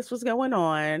history, when this was going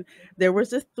on, there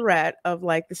was a threat of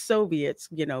like the Soviets,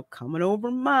 coming over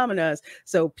and bombing us.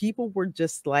 So people were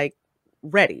just like,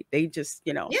 ready. They just,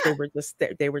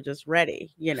 they were just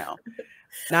ready,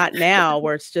 not now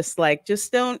where it's just like,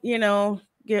 just don't,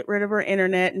 get rid of our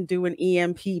internet and do an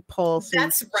EMP pulse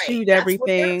and shoot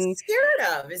everything what they're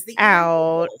scared of is the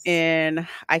out and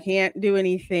I can't do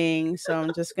anything. So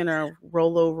I'm just going to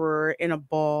roll over in a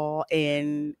ball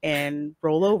and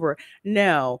roll over.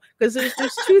 No, because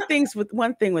there's two things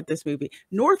one thing with this movie.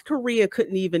 North Korea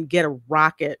couldn't even get a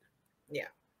rocket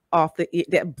off that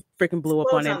freaking blew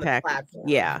up on impact.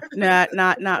 Yeah, not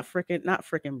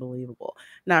freaking believable.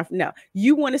 No,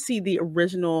 you want to see the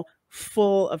original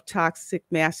full of toxic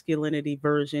masculinity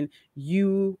version.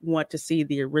 You want to see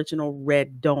the original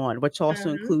Red Dawn, which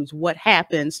also includes what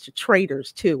happens to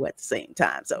traitors too at the same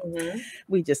time. So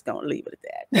we just gonna leave it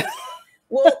at that.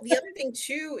 Well, the other thing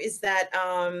too is that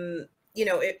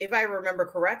if I remember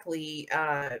correctly,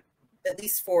 at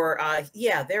least for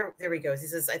there we go. He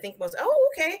says, I think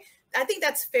okay. I think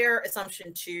that's fair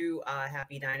assumption to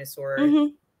Happy Dinosaur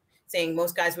saying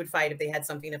most guys would fight if they had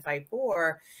something to fight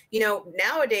for.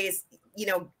 Nowadays,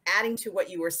 adding to what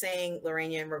you were saying,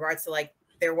 Lorena, in regards to like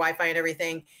their Wi-Fi and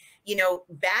everything,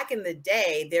 back in the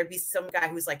day, there'd be some guy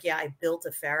who's like, yeah, I built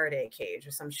a Faraday cage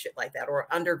or some shit like that, or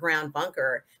underground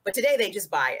bunker. But today they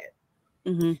just buy it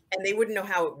and they wouldn't know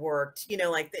how it worked.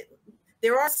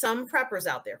 There are some preppers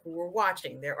out there who are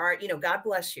watching. There are, God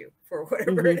bless you for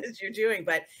whatever it is you're doing,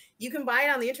 but you can buy it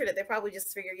on the internet. They probably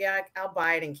just figure, yeah, I'll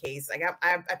buy it in case.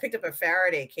 I picked up a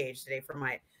Faraday cage today for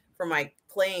my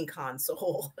playing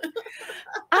console.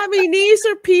 I mean, these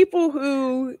are people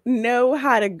who know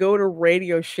how to go to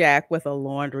Radio Shack with a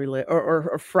laundry list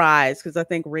or Fry's, because I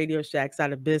think Radio Shack's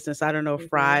out of business. I don't know if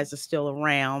Fry's is still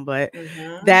around, but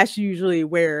that's usually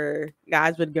where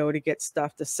guys would go to get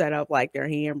stuff to set up like their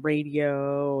ham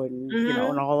radio and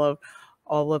and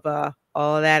all of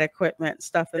that equipment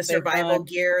stuff The that they've survival done.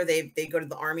 gear. They go to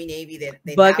the Army, Navy.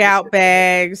 They Bug have a out specific-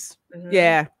 bags. Mhm.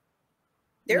 Yeah.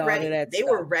 They're and all of ready. that They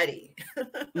were stuff. ready.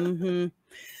 Mm-hmm.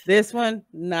 This one,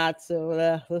 not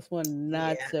so. This one,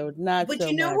 not Yeah. so. Not But so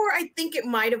you know much. where I think it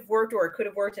might have worked, or it could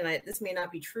have worked, and this may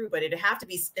not be true, but it'd have to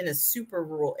be in a super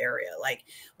rural area. Like,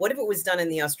 what if it was done in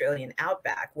the Australian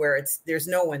outback, where there's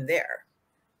no one there?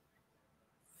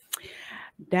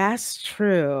 That's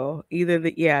true. Either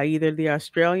the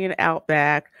Australian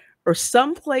outback or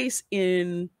someplace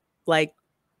in like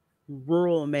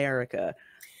rural America.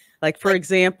 Like, for Like-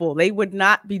 example, they would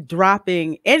not be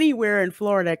dropping anywhere in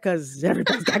Florida because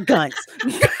everybody's got guns.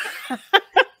 Well,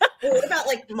 what about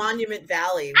like Monument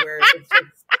Valley, where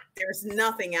there's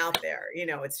nothing out there? You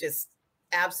know, it's just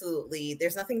absolutely,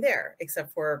 there's nothing there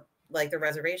except for like the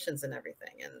reservations and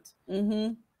everything.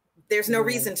 And there's no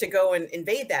reason to go and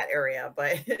invade that area,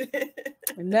 but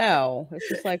no, it's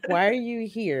just like, why are you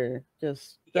here?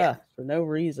 Just for no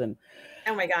reason.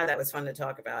 Oh my God, that was fun to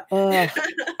talk about.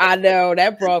 I know,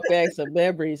 that brought back some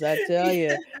memories, I tell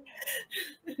you.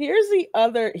 Here's the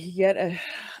other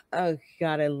oh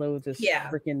God, I loathe this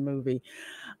freaking movie.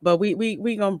 But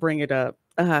we gonna bring it up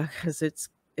because it's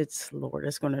Lord,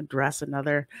 it's gonna address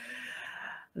another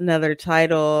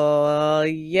title.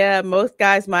 Yeah, most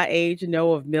guys my age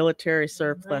know of military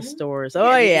surplus stores.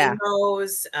 Oh yeah.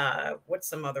 Nemo's, what's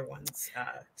some other ones?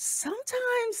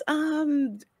 Sometimes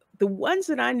the ones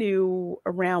that I knew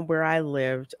around where I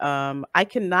lived, I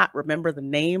cannot remember the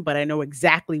name, but I know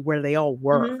exactly where they all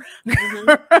were.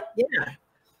 Yeah.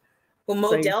 Well,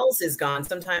 Modell's is gone.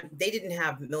 Sometimes they didn't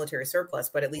have military surplus,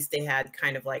 but at least they had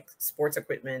kind of like sports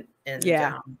equipment and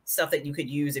stuff that you could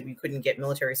use if you couldn't get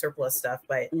military surplus stuff.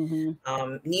 But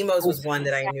Nemo's was one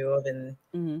that I knew of, and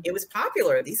it was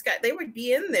popular. These guys, they would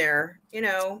be in there, you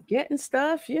know, getting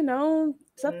stuff, you know,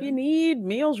 stuff you need,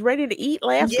 meals ready to eat,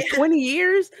 last for 20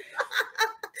 years.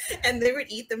 And they would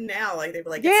eat them now. Like they'd be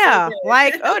like, yeah,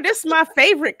 like, oh, this is my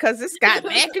favorite because it's got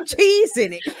mac and cheese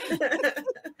in it.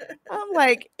 I'm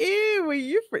like, ew, are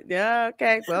you yeah,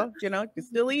 okay, well, you know, you can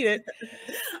still eat it.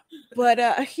 But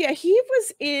yeah, he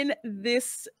was in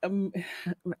this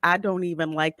I don't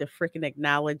even like to freaking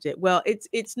acknowledge it. Well,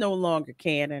 it's no longer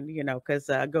canon, you know, because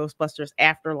Ghostbusters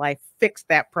Afterlife fixed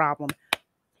that problem.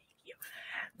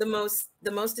 The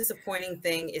most disappointing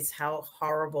thing is how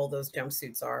horrible those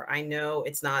jumpsuits are. I know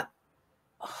it's not,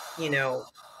 you know,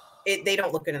 they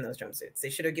don't look good in those jumpsuits.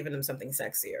 They should have given them something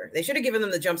sexier. They should have given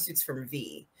them the jumpsuits from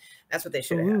V. That's what they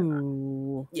should have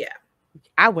had. Yeah.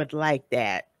 I would like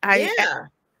that.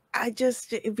 I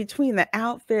just, between the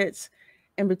outfits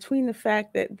and between the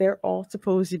fact that they're all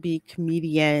supposed to be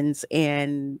comedians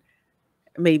and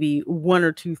maybe one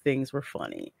or two things were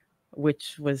funny,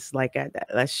 which was like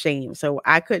a shame. So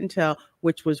I couldn't tell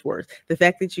which was worse. The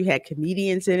fact that you had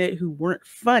comedians in it who weren't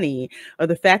funny, or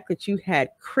the fact that you had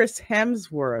Chris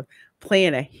Hemsworth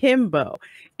playing a himbo.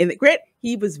 And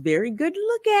he was very good to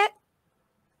look at.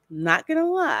 Not gonna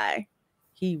lie.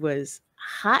 He was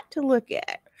hot to look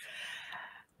at.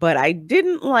 But I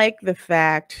didn't like the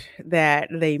fact that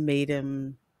they made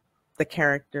the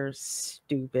character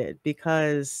stupid,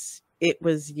 because it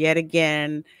was yet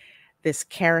again this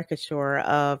caricature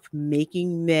of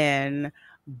making men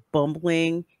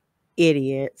bumbling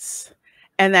idiots.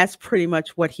 And that's pretty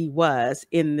much what he was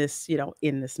in this, you know,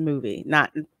 in this movie.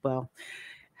 Not, well,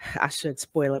 I should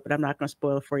spoil it, but I'm not going to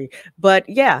spoil it for you. But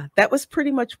yeah, that was pretty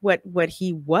much what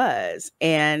he was.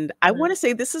 And I want to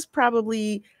say this is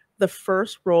probably the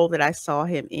first role that I saw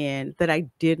him in that I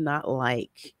did not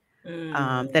like,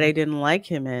 that I didn't like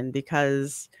him in,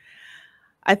 because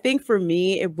I think for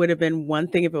me, it would have been one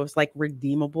thing if it was like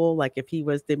redeemable, like if he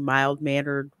was the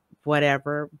mild-mannered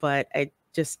whatever, but I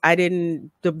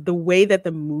didn't, the way that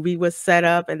the movie was set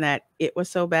up and that it was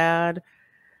so bad,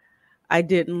 I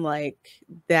didn't like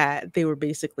that they were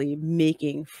basically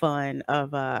making fun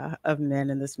of men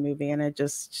in this movie, and I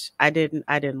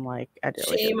didn't like.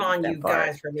 Shame on you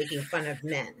guys for making fun of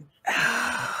men.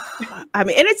 I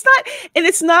mean, and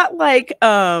it's not like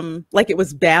it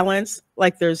was balanced.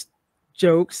 Like there's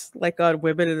jokes like on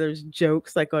women and there's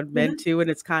jokes like on men too, and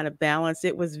it's kind of balanced.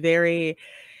 It was very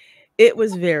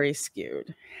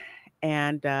skewed,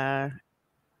 and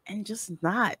just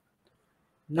not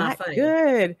funny.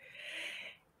 good.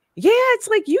 Yeah, it's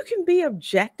like you can be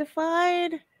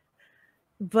objectified,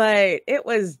 but it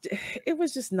was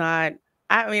just not.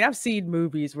 I mean, I've seen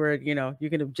movies where, you know, you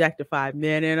can objectify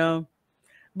men in them,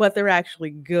 but they're actually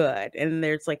good, and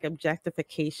there's like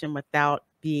objectification without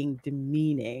being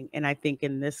demeaning. And I think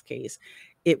in this case,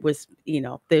 it was, you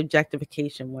know, the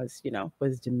objectification was, you know,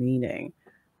 was demeaning.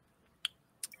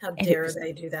 How dare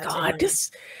they do that? God,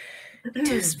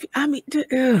 I mean,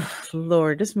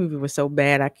 Lord, this movie was so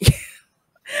bad. I can't,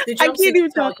 The I can't jumpsuits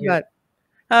even tell talk you. about it.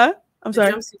 Huh? I'm The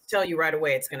sorry. jumpsuits tell you right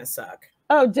away it's going to suck.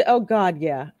 Oh God,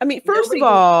 yeah. I mean, first Nobody of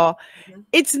all, Mhm.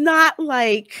 it's not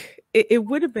like it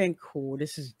would have been cool.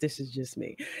 This is just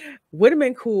me. Would have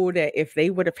been cool that if they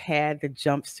would have had the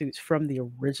jumpsuits from the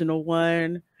original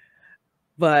one,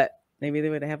 but maybe they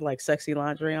would have like sexy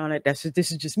lingerie on it. This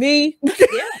is just me.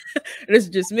 Yeah. This is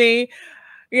just me.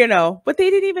 You know, but they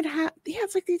didn't even have. Yeah,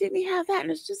 it's like they didn't even have that,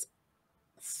 and it's just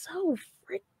so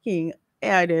freaking.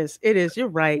 Yeah, it is. It is. You're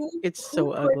right. It's Who so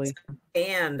puts ugly. a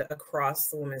band across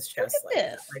the woman's Look chest at like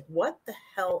that? this. Like, what the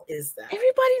hell is that?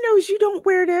 Everybody knows you don't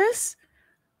wear this.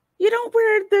 You don't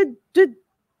wear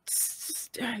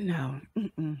no.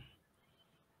 Mm-mm.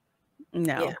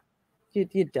 No. Yeah.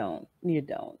 You don't. You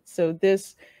don't. So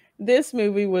this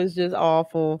movie was just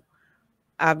awful.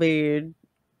 I mean,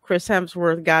 Chris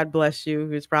Hemsworth, God bless you,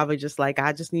 who's probably just like,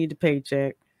 I just need a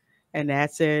paycheck, and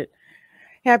that's it.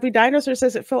 Happy Dinosaur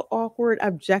says it felt awkward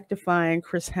objectifying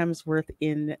Chris Hemsworth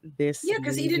in this Yeah,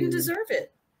 because he didn't movie. deserve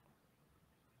it.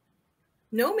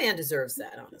 No man deserves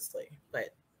that, honestly. But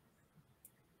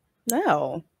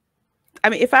No. I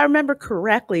mean, if I remember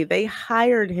correctly, they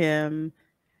hired him,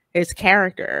 his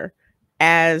character,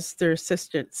 as their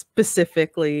assistant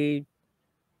specifically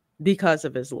because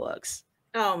of his looks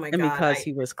oh my and God, because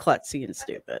he was klutzy and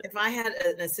stupid. if I had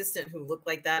an assistant who looked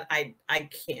like that, I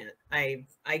can't. I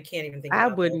can't even think I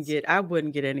about wouldn't this.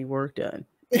 get any work done.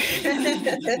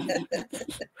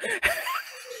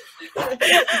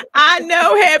 I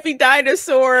know, Happy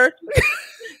Dinosaur.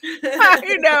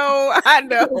 I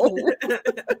know.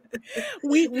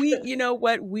 We you know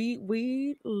what?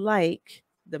 We like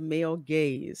the male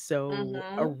gaze. So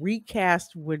a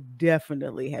recast would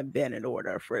definitely have been in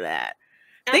order for that.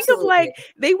 Think of like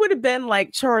Absolutely. they would have been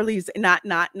like Charlie's not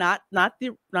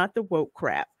the woke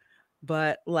crap,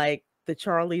 but like the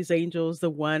Charlie's Angels, the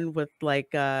one with like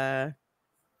Cameron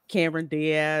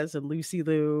Diaz and Lucy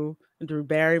Liu and Drew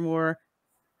Barrymore.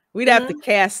 We'd have to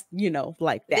cast,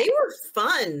 like that. They were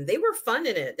fun. They were fun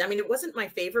in it. I mean, it wasn't my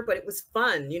favorite, but it was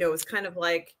fun. You know, it was kind of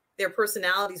like their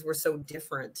personalities were so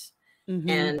different.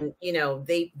 And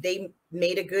they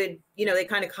made a good, they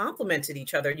kind of complemented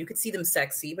each other. You could see them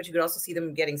sexy, but you could also see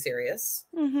them getting serious.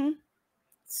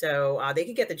 So they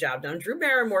could get the job done. Drew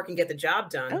Barrymore can get the job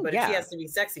done, but if she has to be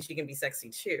sexy, she can be sexy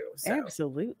too. So.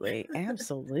 Absolutely.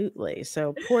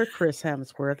 So poor Chris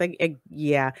Hemsworth.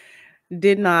 Yeah,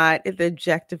 did not. The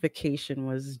objectification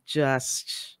was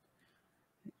just.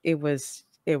 It was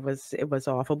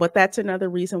awful. But that's another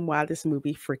reason why this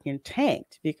movie freaking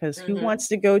tanked, because who wants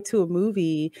to go to a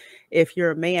movie if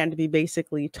you're a man to be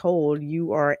basically told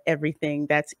you are everything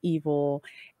that's evil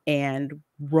and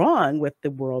wrong with the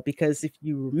world? Because if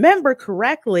you remember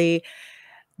correctly,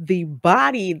 the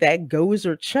body that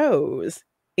Gozer chose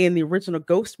in the original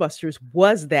Ghostbusters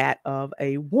was that of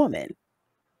a woman.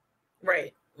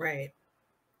 Right.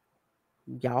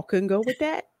 Y'all couldn't go with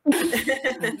that?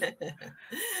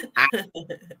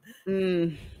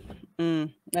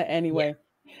 Anyway.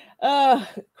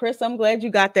 Chris, I'm glad you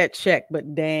got that check,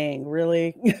 but dang,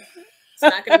 really? It's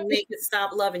not gonna make it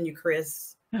stop loving you,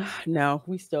 Chris. No,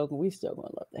 we still gonna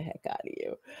love the heck out of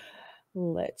you.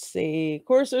 Let's see. Of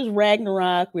course, there's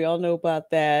Ragnarok. We all know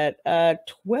about that.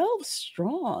 12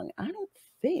 Strong. I don't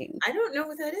know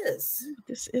what that is.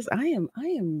 This is. I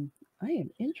am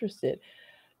interested.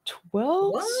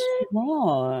 12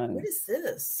 Strong. What is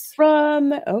this?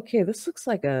 Okay, this looks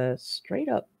like a straight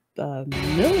up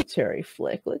military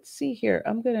flick. Let's see here.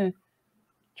 I'm gonna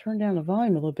turn down the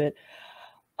volume a little bit.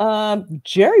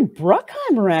 Jerry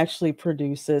Bruckheimer actually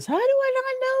produces. How do I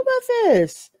not know about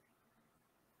this?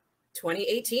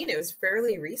 2018. It was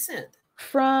fairly recent.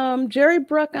 From Jerry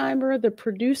Bruckheimer, the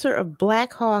producer of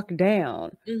Black Hawk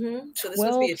Down. So this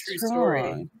must be a true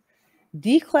story.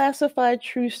 Declassified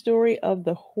true story of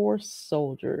the horse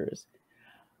soldiers.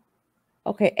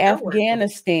 Okay,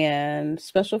 Afghanistan.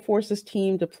 Special Forces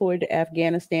team deployed to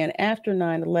Afghanistan after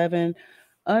 9/11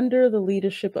 under the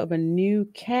leadership of a new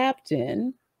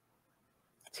captain.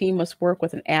 Team must work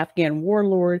with an Afghan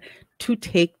warlord to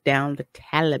take down the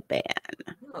Taliban.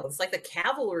 Oh, it's like the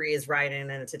cavalry is riding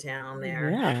into town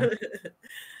there. Yeah.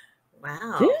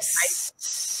 Wow.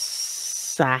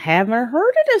 I haven't heard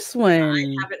of this one.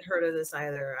 I haven't heard of this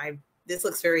either. This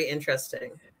looks very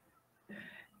interesting.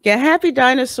 Yeah, Happy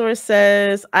Dinosaur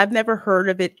says, I've never heard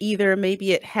of it either.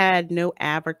 Maybe it had no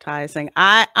advertising.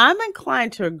 I'm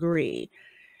inclined to agree,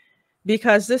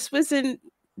 because this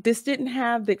didn't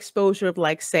have the exposure of,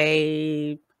 like,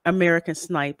 say, American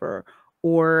Sniper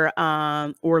or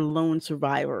Lone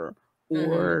Survivor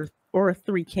or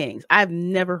Three Kings. I've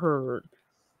never heard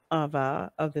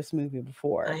of this movie I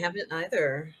before. haven't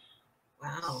either.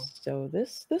 Wow. So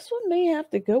this one may have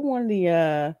to go on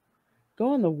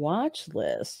the watch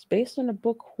list based on the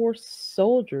book Horse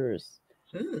Soldiers.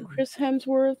 Hmm. Chris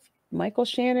Hemsworth, Michael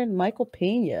Shannon, Michael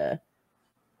Pena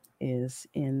is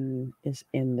in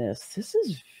this. This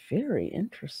is very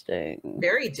interesting.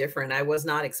 Very different. I was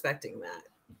not expecting that.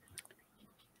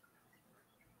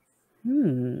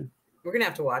 Hmm. We're gonna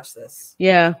have to watch this.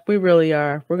 Yeah, we really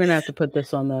are. We're gonna have to put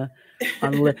this on the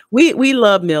list. We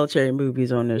love military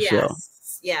movies on this show.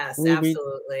 Yes, We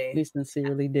absolutely.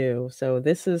 sincerely do. So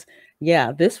this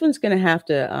one's gonna have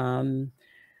to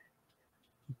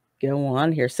go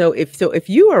on here. So if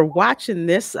you are watching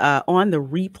this on the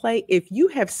replay, if you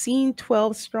have seen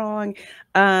 12 Strong,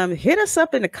 hit us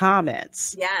up in the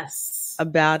comments Yes.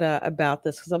 about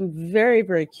this, because I'm very,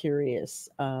 very curious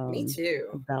Me too.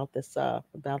 about this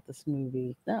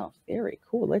movie. No, very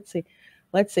cool. Let's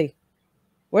see.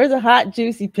 Where's a hot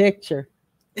juicy picture?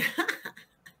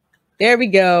 There we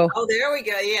go. Oh, there we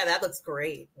go. Yeah, that looks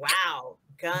great. Wow.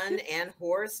 Gun and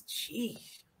horse. Gee.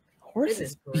 Horse This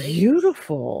is is great.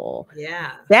 beautiful.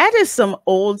 Yeah. That is some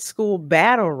old school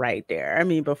battle right there. I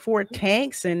mean, before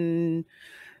tanks and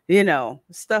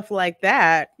stuff like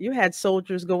that, you had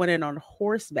soldiers going in on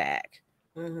horseback.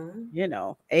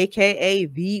 Mm-hmm. AKA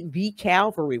the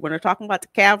cavalry. When they're talking about the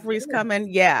cavalry's coming,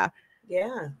 yeah,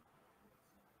 Yeah.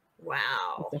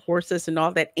 Wow. with the horses and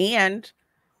all that, and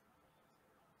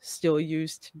still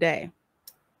used today.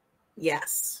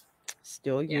 Yes.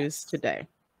 Still used today.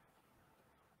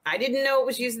 I didn't know it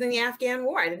was used in the Afghan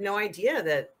war. I had no idea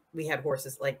that we had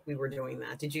horses like we were doing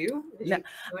that. Did you?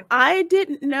 I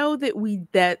didn't know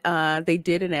that they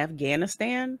did in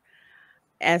Afghanistan.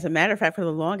 As a matter of fact, for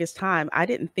the longest time, I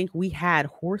didn't think we had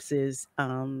horses,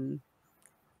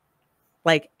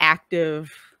 like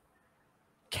active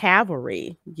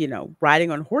cavalry,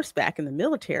 riding on horseback in the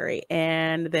military.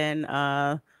 And then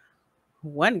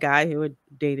one guy who had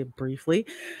dated briefly,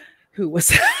 who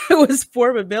was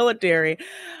former military,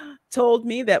 told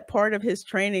me that part of his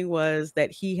training was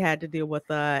that he had to deal with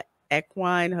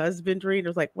equine husbandry. And it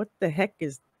was like, what the heck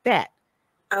is that?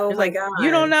 Oh my God.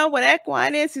 You don't know what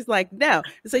equine is? He's like, no.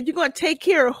 It's like, you're going to take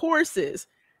care of horses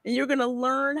and you're going to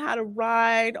learn how to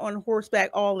ride on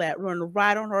horseback, all that.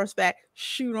 Ride on horseback,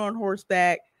 shoot on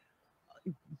horseback.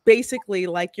 Basically,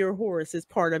 like your horse is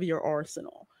part of your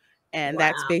arsenal. And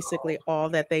that's basically all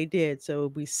that they did. So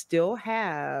we still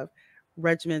have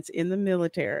regiments in the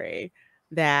military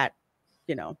that,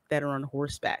 that are on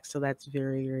horseback. So that's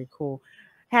very, very cool.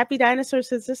 Happy Dinosaur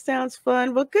says this sounds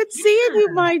fun. Well, good seeing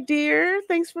you, my dear.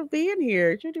 Thanks for being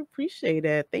here. I do appreciate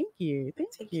it. Thank you.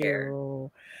 Take care.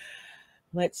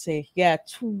 Let's see. Yeah,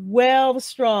 12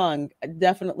 Strong,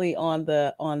 definitely on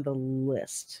the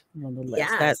list.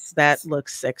 Yes. That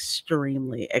looks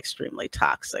extremely, extremely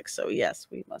toxic. So yes,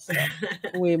 we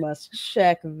must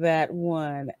check that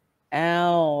one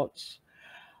out.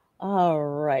 All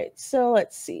right. So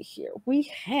let's see here. We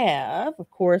have, of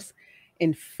course,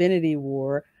 Infinity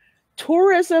War,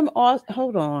 tourism.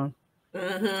 Hold on.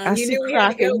 Mm-hmm. I you see knew we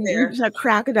had to go there.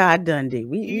 Crocodile Dundee.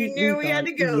 You knew we had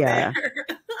to go there.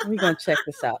 We're going to check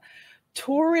this out.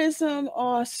 Tourism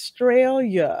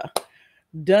Australia.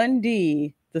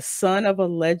 Dundee, the son of a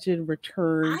legend,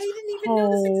 returns. I didn't even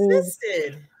know this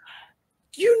existed.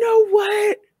 You know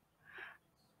what?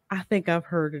 I think I've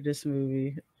heard of this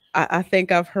movie. I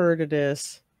think I've heard of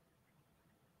this.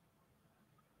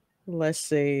 Let's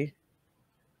see.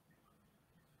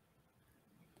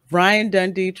 Ryan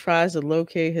Dundee tries to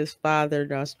locate his father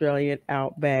in Australian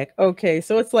outback. Okay,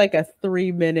 so it's like a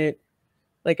 3-minute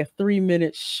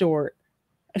short.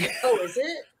 Oh, is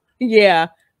it? Yeah.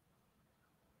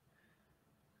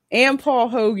 And Paul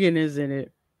Hogan is in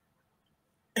it.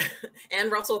 And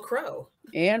Russell Crowe.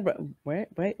 And wait,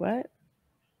 what?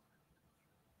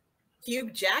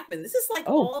 Hugh Jackman. This is like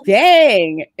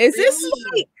dang. Is this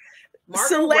like Margot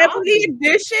Celebrity Robbie.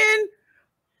 Edition?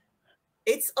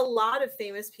 It's a lot of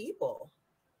famous people.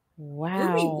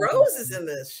 Wow. Ruby Rose is in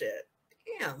this shit.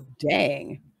 Damn.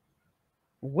 Dang.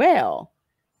 Well,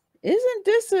 isn't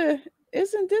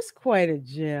this quite a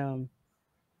gem?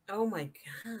 Oh my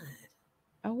God.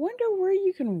 I wonder where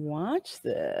you can watch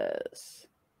this.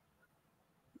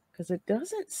 Because it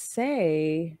doesn't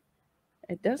say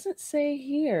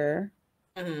here.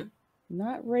 Mm-hmm.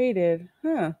 Not rated.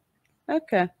 Huh.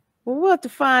 Okay. Well, we'll have to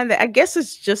find that. I guess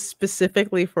it's just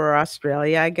specifically for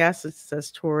Australia. I guess it says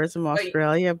Tourism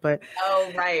Australia, but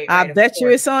right. I bet you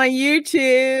it's on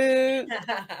YouTube.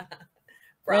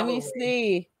 Let me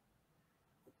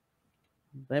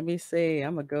see.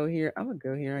 I'm gonna go here on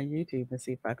YouTube and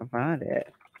see if I can find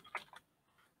it.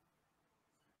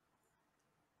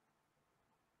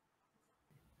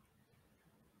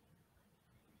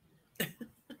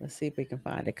 Let's see if we can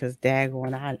find it because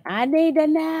daggone, I need to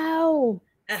know.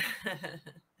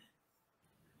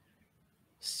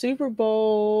 Super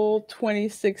Bowl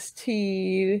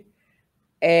 2016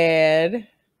 ad.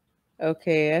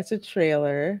 Okay, that's a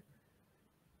trailer.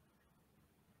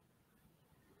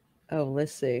 Oh,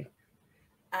 let's see.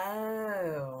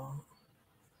 Oh.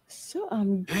 So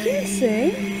I'm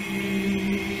guessing.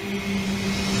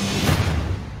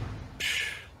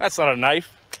 That's not a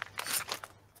knife.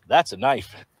 That's a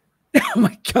knife. Oh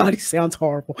my God, he sounds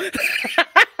horrible.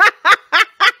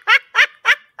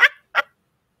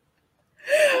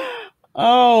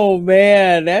 Oh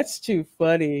man, that's too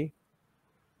funny.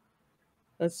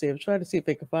 Let's see. I'm trying to see if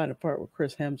they can find a part where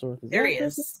Chris Hemsworth is. There he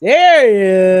is. There he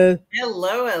is.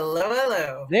 Hello, hello,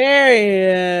 hello. There he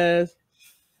is.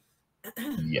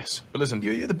 Yes. But listen,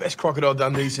 you're the best Crocodile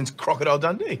Dundee since Crocodile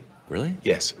Dundee. Really?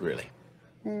 Yes, really.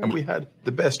 And we had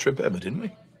the best trip ever, didn't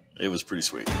we? It was pretty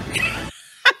sweet.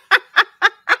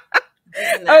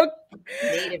 Oh,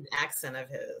 native accent of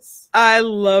his. I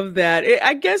love that.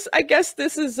 I guess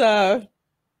this is an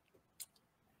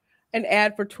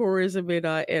ad for tourism in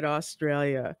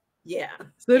Australia. Yeah.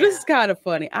 So this is kind of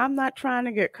funny. I'm not trying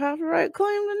to get copyright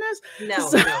claimed in this. No.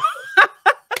 So, no.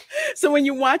 So when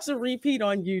you watch the repeat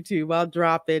on YouTube, I'll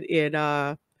drop it in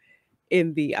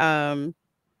the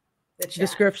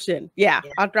description. Yeah,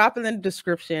 I'll drop it in the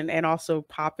description and also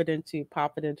pop it into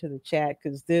the chat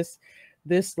because this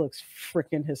looks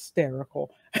freaking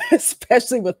hysterical,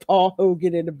 especially with Paul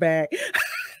Hogan in the back.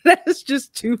 That is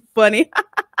just too funny.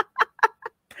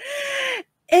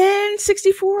 And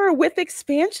 64 with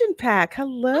expansion pack.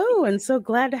 Hello, and so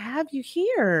glad to have you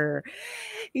here.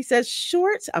 He says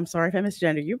shorts. I'm sorry if I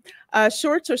misgender you.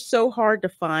 Shorts are so hard to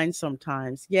find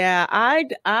sometimes. Yeah,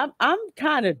 I'm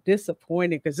kind of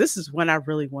disappointed because this is one I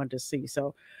really wanted to see.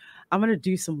 So I'm gonna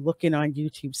do some looking on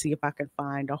YouTube, see if I can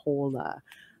find the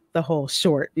whole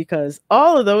short because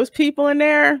all of those people in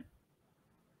there.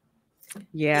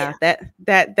 Yeah,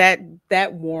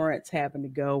 that warrants having to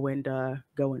go and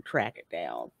track it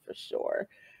down for sure.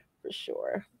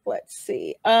 Let's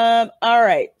see. All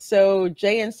right. So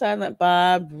Jay and Silent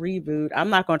Bob reboot. I'm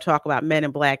not going to talk about Men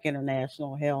in Black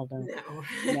International. Hell no.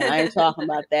 No, I ain't talking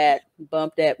about that.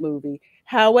 Bump that movie.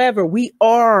 However, we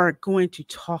are going to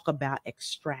talk about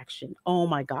Extraction. Oh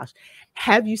my gosh.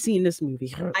 Have you seen this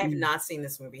movie? I have not seen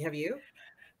this movie. Have you?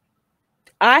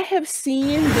 I have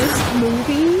seen this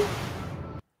movie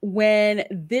when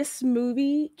this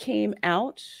movie came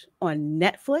out on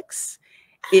Netflix.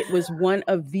 It was one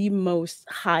of the most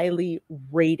highly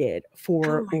rated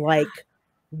for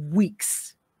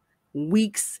weeks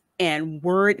and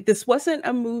word. This wasn't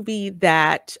a movie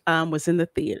that was in the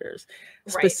theaters,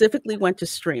 specifically went to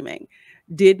streaming,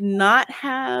 did not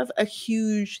have a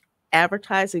huge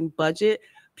advertising budget,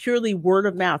 purely word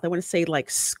of mouth. I want to say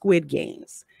like Squid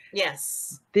Games.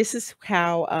 Yes. This is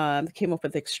how it came up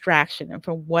with Extraction. And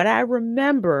from what I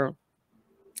remember,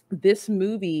 this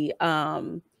movie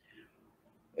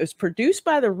it was produced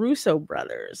by the Russo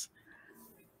brothers.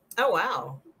 Oh,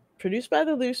 wow. Produced by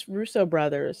the Russo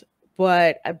brothers,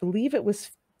 but I believe it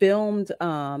was filmed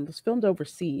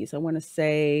overseas. I want to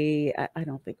say, I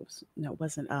don't think it was, no, it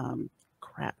wasn't,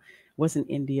 it wasn't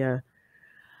India.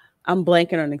 I'm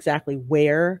blanking on exactly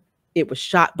where it was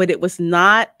shot, but it was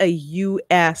not a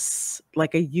US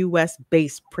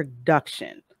based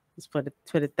production. Let's put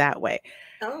it that way.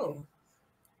 Oh.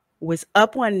 Was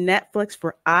up on Netflix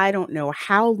for I don't know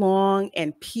how long,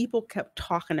 and people kept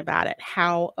talking about it,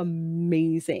 how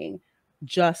amazing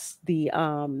just the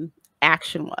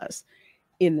action was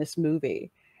in this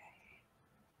movie.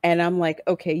 And I'm like,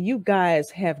 okay, you guys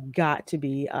have got to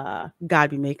be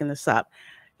making this up.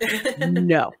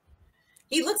 No.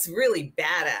 He looks really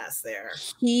badass there.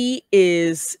 He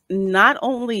is, not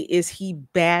only is he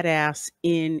badass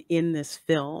in this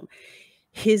film,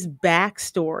 his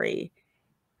backstory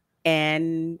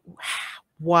and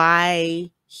why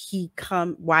he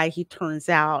turns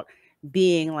out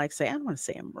being, like, say, I don't want to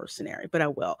say a mercenary, but I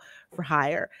will, for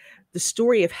hire. The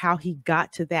story of how he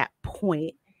got to that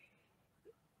point,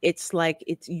 it's like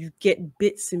you get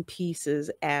bits and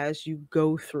pieces as you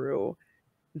go through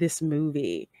this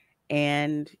movie,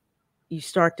 and you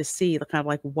start to see the kind of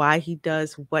like why he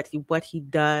does what he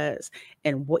does,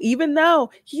 and even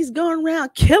though he's going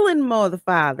around killing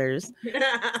motherfathers,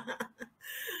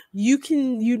 you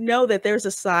know that there's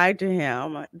a side to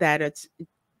him that it's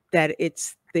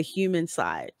the human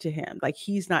side to him. Like,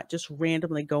 he's not just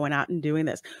randomly going out and doing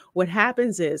this. What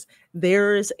happens is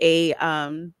there's a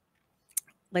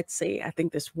let's say, I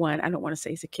think this one, I don't want to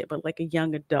say he's a kid, but like a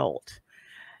young adult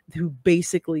who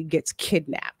basically gets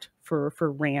kidnapped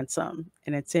for ransom,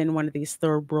 and it's in one of these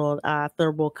third world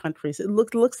countries. It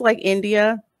looks like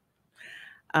India.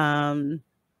 And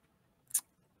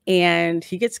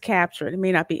he gets captured. It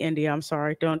may not be India. I'm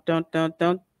sorry. Don't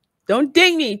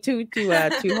ding me too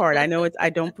hard. I know I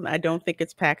don't think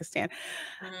it's Pakistan.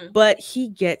 But he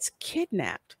gets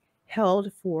kidnapped,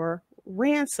 held for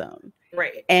ransom.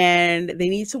 Right. And they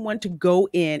need someone to go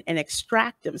in and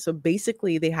extract him. So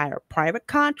basically they hire a private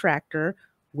contractor,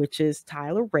 which is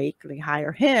Tyler Rake. They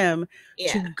hire him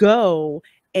to go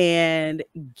and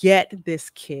get this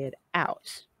kid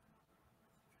out.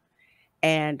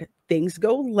 And things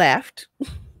go left.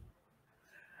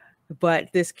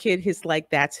 But this kid is like,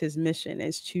 that's his mission,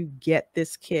 is to get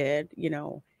this kid,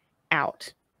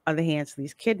 out of the hands of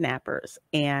these kidnappers.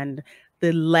 And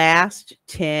the last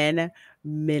 10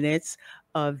 minutes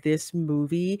of this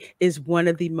movie is one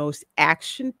of the most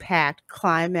action-packed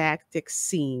climactic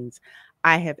scenes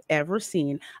I have ever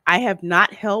seen. I have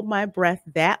not held my breath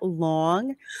that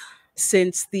long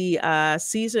since the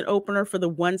season opener for the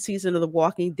one season of The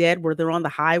Walking Dead, where they're on the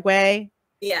highway.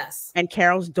 Yes. And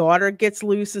Carol's daughter gets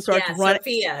loose and starts running.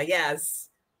 Sophia, yes.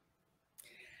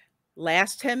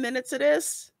 Last 10 minutes of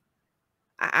this,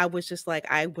 I was just like,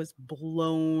 I was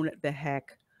blown the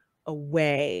heck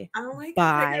away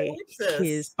by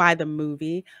the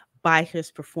movie, by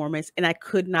his performance. And I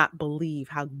could not believe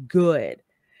how good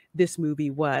this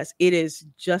movie was. It is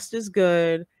just as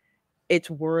good. It's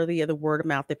worthy of the word of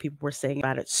mouth that people were saying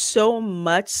about it. So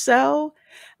much so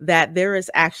that there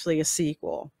is actually a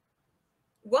sequel.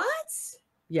 What?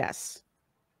 Yes.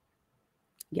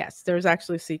 Yes, there's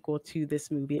actually a sequel to this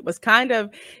movie. It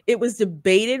was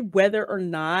debated whether or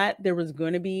not there was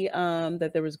going to be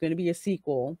a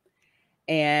sequel,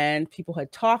 and people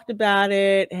had talked about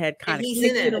it, had kind of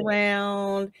kicked it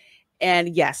around,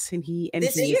 and yes, and he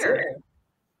is in it.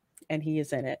 And he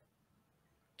is in it.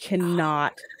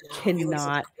 Cannot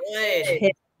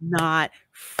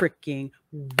freaking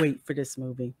wait for this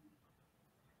movie.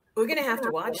 We're gonna have to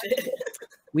watch it.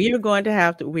 We are going to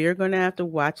have to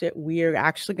watch it. We are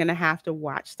actually going to have to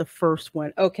watch the first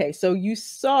one. Okay, so you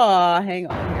saw, hang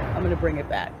on here. I'm going to bring it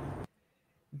back.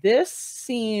 This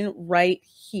scene right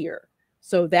here.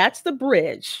 So that's the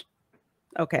bridge.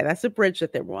 Okay, that's the bridge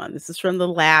that they were on. This is from the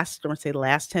last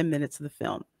 10 minutes of the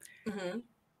film. Mm-hmm.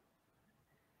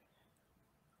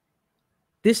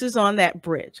 This is on that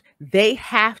bridge. They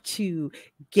have to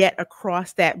get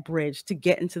across that bridge to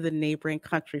get into the neighboring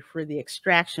country for the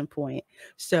extraction point.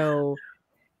 So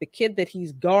the kid that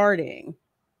he's guarding,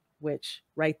 which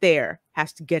right there,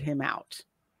 has to get him out.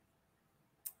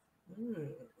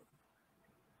 The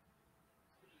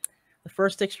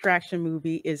first extraction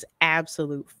movie is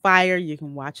absolute fire. You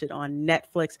can watch it on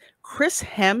Netflix. Chris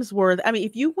Hemsworth. I mean,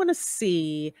 if you want to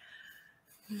see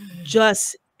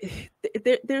just...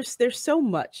 There's so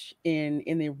much in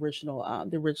the original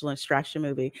extraction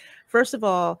movie. First of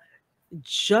all,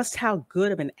 just how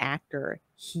good of an actor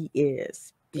he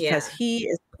is, because he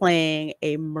is playing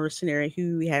a mercenary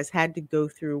who has had to go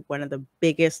through one of the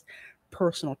biggest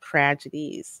personal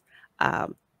tragedies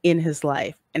in his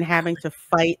life, and having to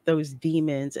fight those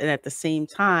demons, and at the same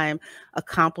time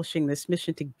accomplishing this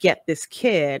mission to get this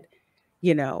kid,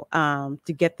 to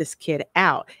get this kid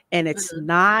out. And it's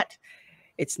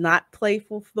not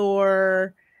playful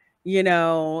Thor,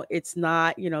 it's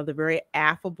not, the very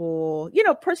affable,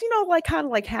 person, like kind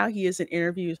of like how he is in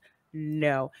interviews.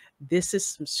 No, this is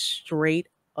some straight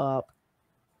up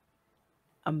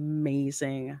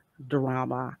amazing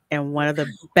drama, and one of the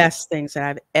best things that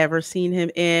I've ever seen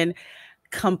him in.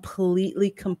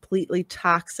 Completely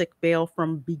toxic Bale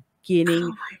from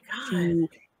beginning to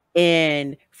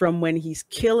end, from when he's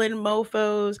killing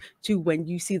mofos to when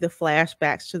you see the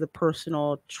flashbacks to the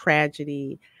personal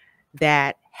tragedy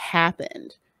that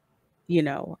happened,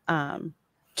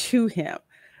 to him.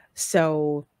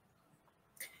 So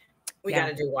we got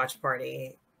to do watch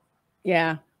party.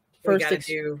 Yeah.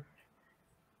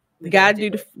 We got to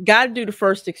do the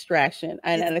first extraction.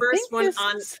 And the I first think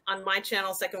one on my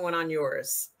channel, second one on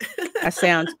yours. That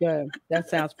sounds good. That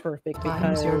sounds perfect,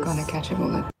 because you're gonna catch a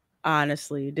bullet.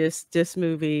 Honestly, this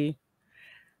movie,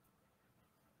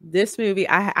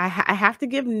 I have to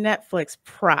give Netflix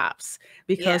props,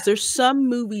 because there's some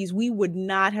movies we would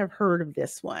not have heard of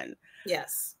this one.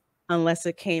 Yes. Unless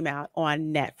it came out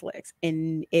on Netflix,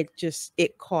 and it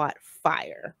caught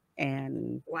fire.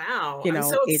 And wow, I'm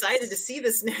so excited to see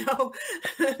this now.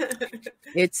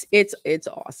 it's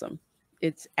awesome.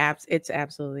 It's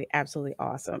absolutely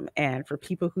awesome. And for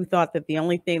people who thought that the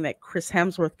only thing that Chris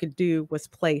Hemsworth could do was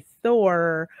play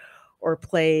Thor or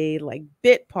play like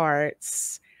bit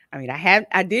parts, I mean,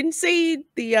 I didn't see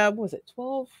the was it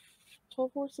 12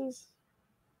 12 Horses?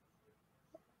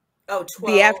 Oh, The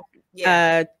 12.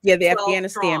 Yeah. the 12 Afghanistan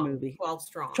strong. movie. 12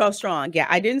 strong. 12 Strong. Yeah,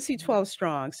 I didn't see Mhm. 12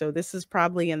 Strong, so this is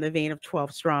probably in the vein of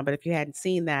 12 Strong. But if you hadn't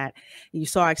seen that, and you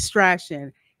saw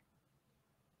Extraction,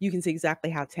 you can see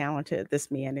exactly how talented this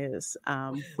man is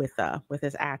with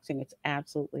his acting. It's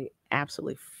absolutely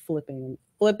flipping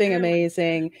Oh my-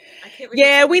 amazing. I can't wait to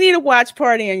Yeah, see we this. need a watch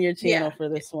party on your Yeah, channel for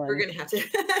this we're one. gonna have to.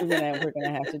 We're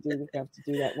gonna have to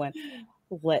do that one.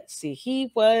 Let's see.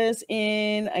 He was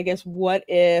in, I guess, What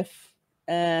If?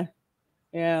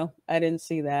 Yeah, I didn't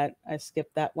see that. I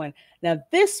skipped that one. Now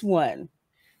this one,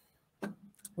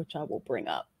 which I will bring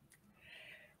up.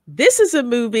 This is a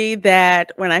movie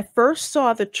that when I first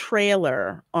saw the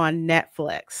trailer on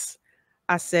Netflix,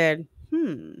 I said,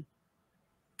 I'm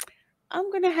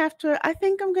gonna have to, I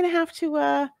think I'm gonna have to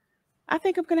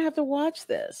watch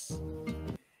this.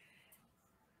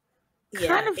 Yeah,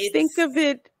 Kind of think of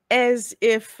it as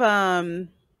if I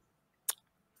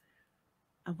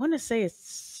want to say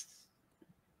it's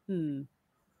kind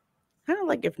of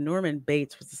like if Norman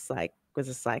Bates was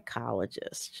a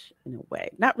psychologist in a way.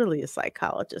 Not really a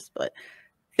psychologist, but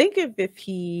think of if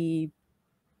he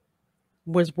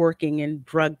was working in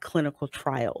drug clinical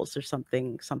trials or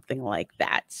something like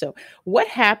that. So what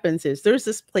happens is there's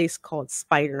this place called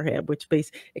Spiderhead, which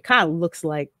it kind of looks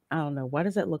like, I don't know, why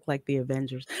does that look like the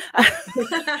Avengers?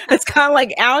 It's kind of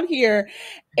like out here,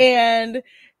 and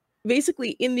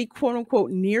basically in the quote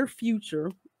unquote near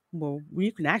future, well,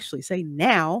 we can actually say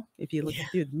now, if you look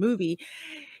through the movie,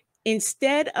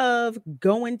 instead of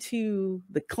going to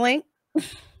the clink,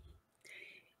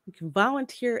 you can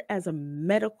volunteer as a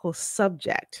medical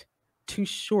subject to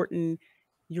shorten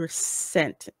your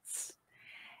sentence.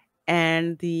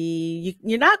 And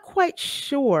you're not quite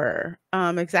sure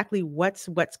exactly what's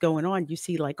going on. You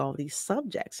see like all these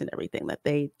subjects and everything that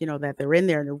that they're in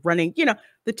there and they're running,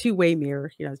 the two-way mirror,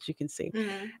 as you can see,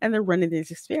 and they're running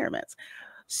these experiments.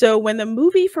 So when the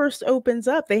movie first opens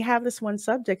up, they have this one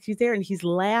subject. He's there and he's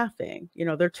laughing.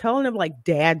 They're telling him like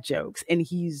dad jokes, and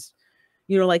he's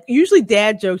like usually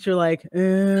dad jokes are like,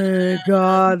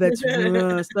 God, that's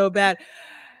so bad.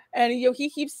 And he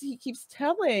keeps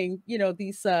telling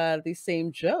these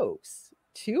same jokes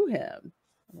to him.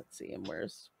 Let's see him.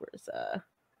 Where's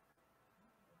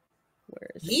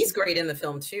he's great in the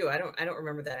film too. I don't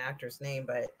remember that actor's name,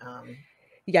 but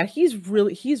yeah, he's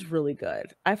really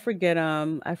good. I forget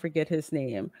his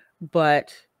name,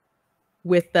 but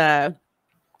with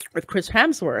Chris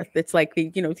Hemsworth, it's like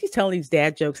he's telling these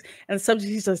dad jokes, and the subject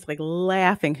he's just like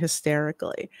laughing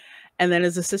hysterically, and then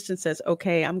his assistant says,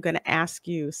 "Okay, I'm going to ask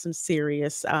you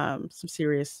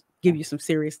give you some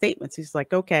serious statements." He's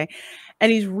like, "Okay,"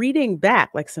 and he's reading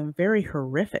back like some very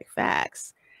horrific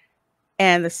facts,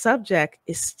 and the subject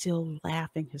is still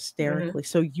laughing hysterically.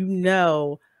 So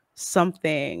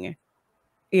something,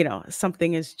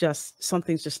 something's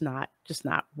just not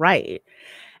right.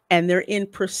 And they're in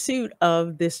pursuit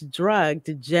of this drug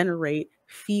to generate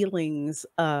feelings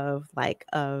of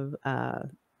love.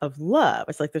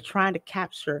 It's like they're trying to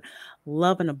capture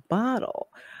love in a bottle.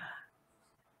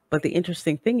 But the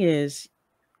interesting thing is,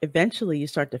 eventually you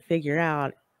start to figure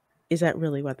out, is that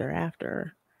really what they're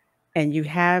after? And you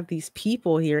have these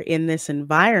people here in this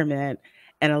environment,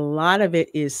 and a lot of it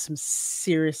is some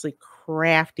seriously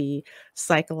crafty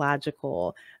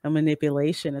psychological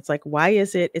manipulation. It's like, why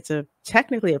is it's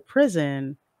technically a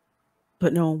prison,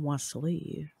 but no one wants to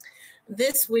leave?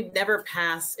 This would never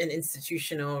pass an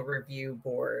institutional review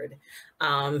board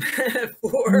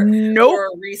for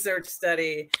a research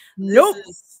study.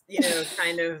 This is,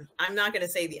 kind of, I'm not going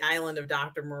to say the island of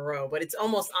Dr. Moreau, but it's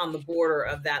almost on the border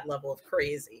of that level of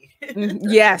crazy.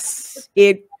 Yes,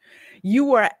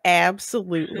 you are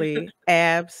absolutely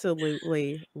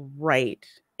right.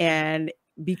 And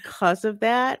because of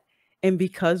that, and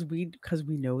because we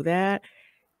know that,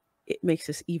 it makes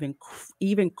this even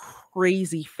more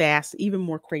crazy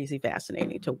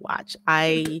fascinating to watch.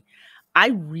 I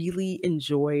really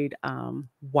enjoyed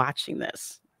watching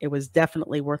this. It was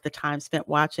definitely worth the time spent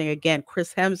watching. Again,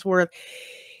 Chris Hemsworth,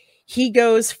 he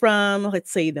goes from,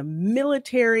 let's say, the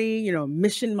military,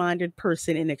 mission-minded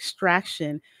person in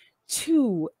Extraction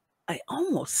to an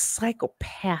almost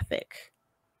psychopathic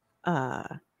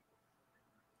doctor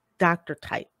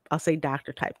type. I'll say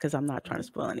doctor type because I'm not trying to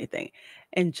spoil anything.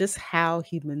 And just how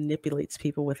he manipulates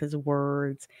people with his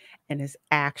words and his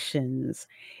actions.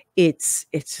 It's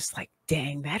just like,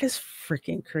 dang, that is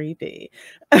freaking creepy.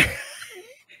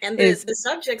 And the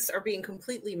subjects are being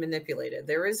completely manipulated.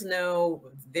 They're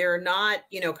not,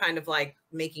 kind of like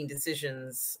making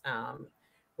decisions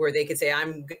where they could say,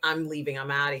 I'm leaving, I'm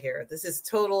out of here. This is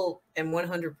total and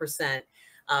 100%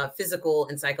 physical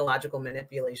and psychological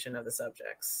manipulation of the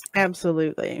subjects.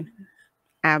 Absolutely.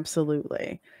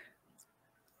 Absolutely.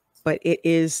 But it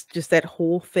is just that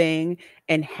whole thing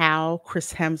and how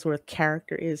Chris Hemsworth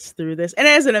character is through this. And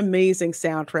it has an amazing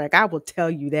soundtrack. I will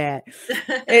tell you that.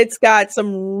 It's got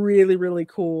some really, really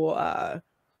cool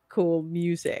cool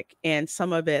music, and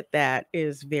some of it that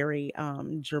is very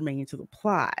germane to the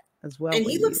plot as well. And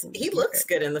he looks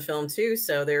good in the film too,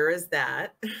 so there is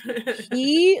that.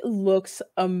 He looks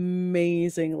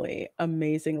amazingly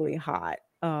hot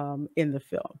in the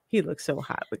film. He looks so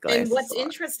hot with glasses. And what's on.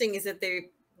 interesting is that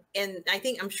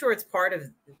I'm sure it's part of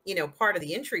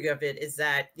the intrigue of it is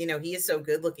that, he is so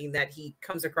good looking that he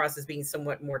comes across as being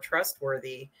somewhat more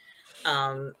trustworthy.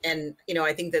 And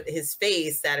I think that his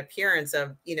face, that appearance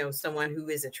of, someone who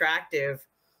is attractive,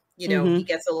 he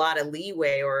gets a lot of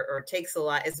leeway or takes a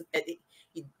lot.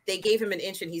 They gave him an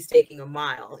inch and he's taking a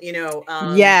mile,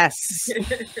 Yes.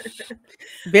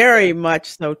 Very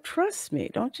much so. Trust me.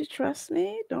 Don't you trust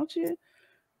me? Don't you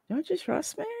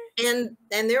trust me? And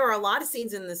there are a lot of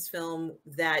scenes in this film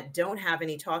that don't have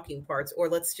any talking parts, or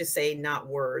let's just say not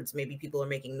words. Maybe people are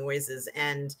making noises,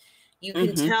 and you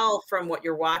can tell from what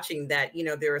you're watching that,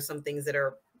 there are some things that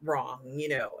are wrong.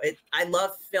 I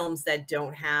love films that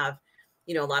don't have,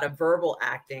 a lot of verbal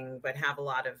acting, but have a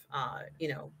lot of,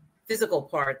 physical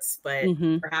parts, but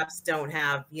perhaps don't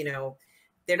have,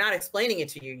 they're not explaining it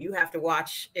to you. You have to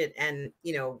watch it and,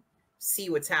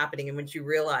 see what's happening. And once you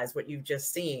realize what you've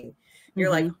just seen, you're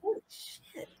like, holy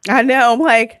shit. I know. I'm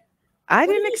like, I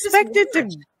didn't expect it to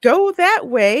go that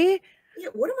way. Yeah,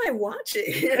 what am I watching?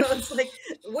 It's like,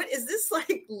 what is this,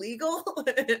 like, legal?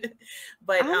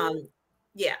 But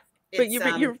yeah. But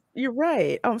you're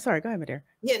right. Oh, I'm sorry. Go ahead, my dear.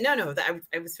 Yeah, no,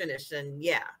 I was finished, and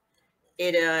yeah,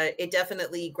 it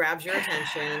definitely grabs your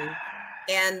attention,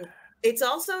 and it's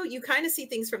also, you kind of see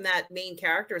things from that main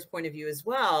character's point of view as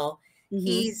well.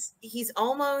 He's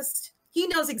almost, he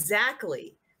knows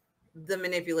exactly the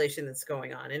manipulation that's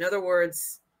going on. In other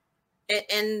words,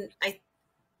 and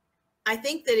I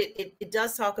think that it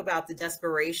does talk about the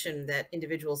desperation that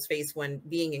individuals face when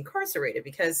being incarcerated,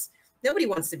 because nobody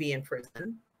wants to be in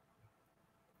prison.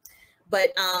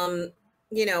 But I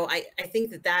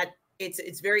think that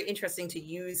it's very interesting to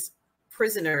use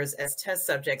prisoners as test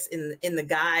subjects in the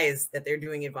guise that they're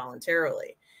doing it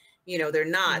voluntarily. They're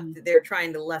not. They're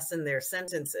trying to lessen their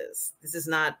sentences. This is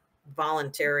not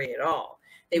voluntary at all.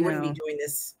 They wouldn't be doing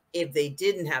this if they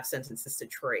didn't have sentences to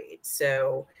trade.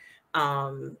 So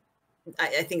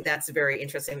I think that's very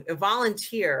interesting. A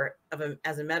volunteer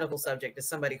as a medical subject is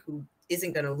somebody who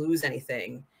isn't going to lose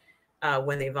anything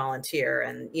when they volunteer.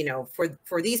 And,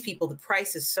 for these people, the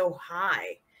price is so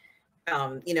high,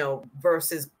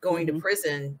 versus going to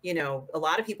prison. A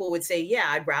lot of people would say, yeah,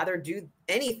 I'd rather do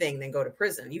anything than go to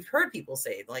prison. You've heard people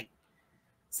say, like,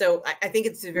 so I think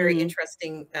it's a very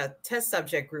interesting test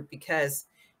subject group, because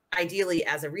ideally,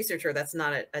 as a researcher, that's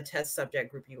not a test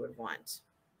subject group you would want.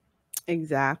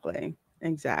 Exactly.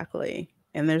 And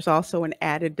there's also an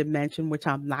added dimension, which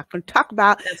I'm not going to talk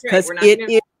about, because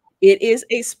it is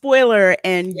a spoiler,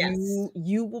 and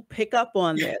you will pick up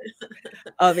on this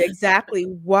of exactly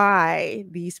why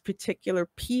these particular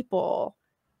people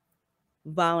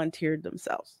volunteered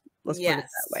themselves. Let's put it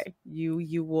that way.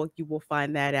 You will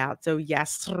find that out. So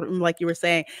yes, like you were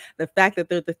saying, the fact that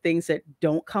they're the things that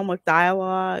don't come with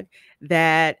dialogue,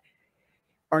 that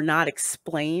are not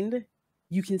explained,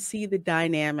 you can see the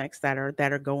dynamics that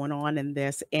are going on in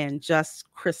this, and just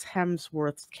Chris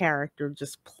Hemsworth's character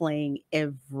just playing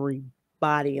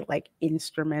everybody like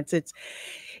instruments.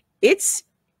 It's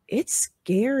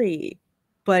scary,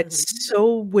 but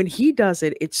so when he does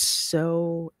it, it's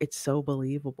so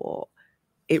believable.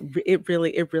 It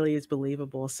really is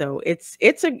believable. So it's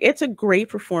a great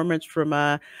performance from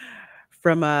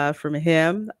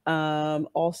him.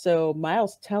 Also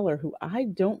Miles Teller, who I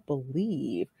don't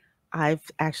believe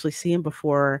I've actually seen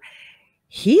before.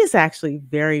 He is actually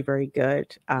very, very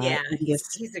good.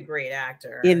 He's a great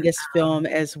actor in this film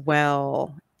as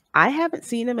well. I haven't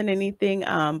seen him in anything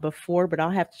before, but I'll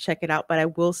have to check it out. But I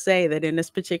will say that in this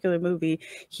particular movie,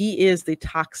 he is the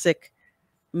toxic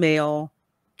male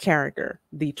character,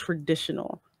 the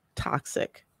traditional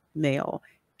toxic male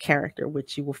character,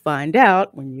 which you will find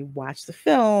out when you watch the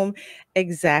film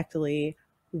exactly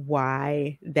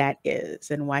why that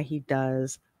is and why he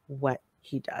does what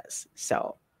he does.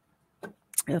 So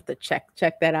you have to check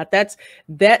that out. That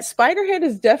Spiderhead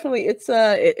is definitely,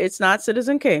 it's not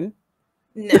Citizen Kane.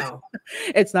 No,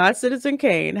 it's not Citizen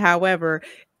Kane. However,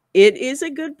 it is a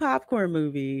good popcorn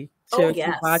movie Oh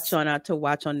to watch yes.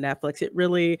 on Netflix. It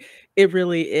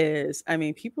really is. I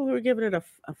mean, people who are giving it a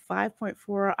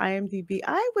 5.4 IMDb,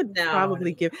 No, no,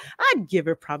 I'd give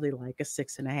it probably like a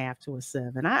 6.5 to a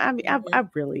 7. I mean, no. I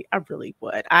really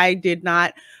would. I did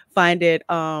not find it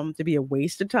to be a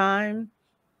waste of time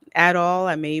at all.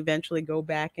 I may eventually go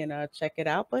back and check it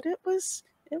out, but it was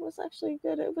actually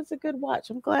good. It was a good watch.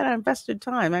 I'm glad I invested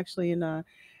time actually in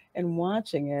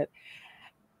watching it.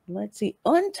 Let's see.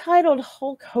 Untitled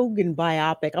Hulk Hogan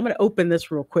biopic. I'm going to open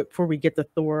this real quick before we get to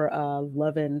Thor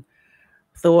Love Yeah. and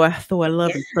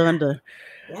Thunder.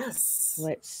 Yes.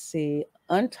 Let's see.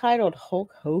 Untitled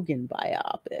Hulk Hogan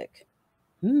biopic.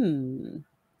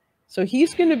 So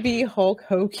he's going to be Hulk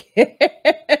Hogan.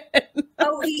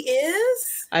 Oh, he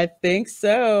is? I think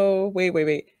so.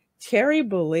 Wait. Terry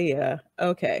Bollea.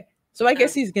 Okay. So I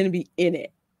guess he's going to be in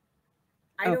it.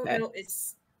 I don't Okay. know.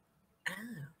 It's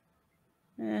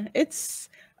It's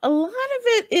a lot of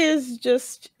it is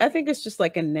just, I think it's just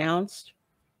like announced.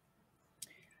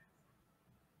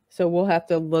 So we'll have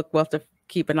to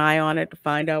keep an eye on it to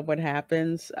find out what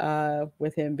happens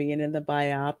with him being in the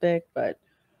biopic, but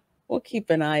we'll keep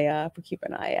an eye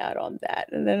out on that.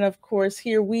 And then of course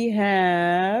here we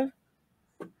have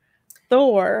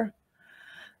Thor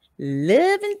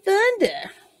Love and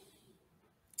Thunder.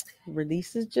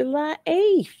 Releases July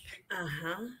 8th.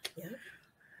 Yep.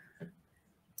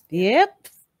 Yep.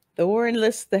 Thor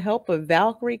enlists the help of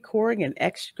Valkyrie Korg and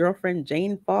ex-girlfriend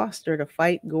Jane Foster to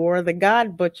fight Gore, the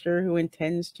God Butcher, who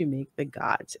intends to make the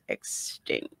gods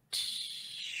extinct.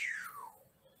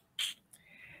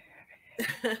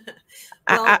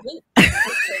 Well,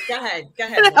 go ahead.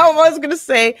 I was going to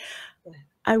say,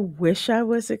 I wish I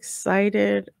was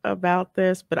excited about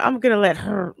this, but I'm going to let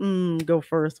her go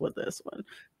first with this one.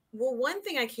 Well, one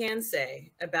thing I can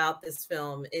say about this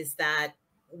film is that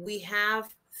we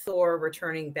have Thor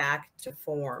returning back to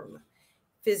form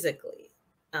physically.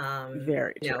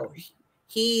 Very true.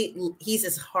 He's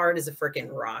as hard as a freaking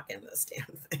rock in this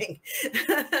damn thing.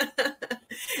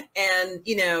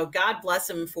 And God bless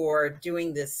him for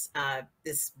doing this. I'm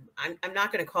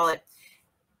not going to call it.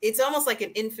 It's almost like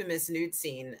an infamous nude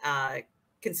scene,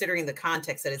 considering the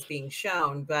context that it's being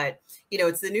shown. But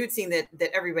it's the nude scene that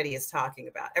everybody is talking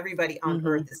about. Everybody on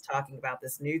Earth is talking about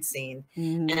this nude scene,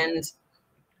 and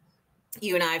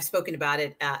you and I have spoken about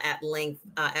it at length,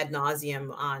 ad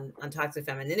nauseum on toxic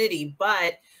femininity.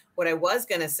 But what I was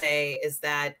going to say is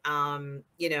that,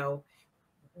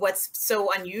 what's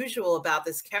so unusual about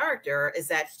this character is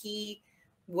that he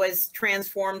was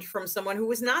transformed from someone who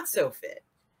was not so fit,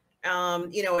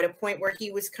 at a point where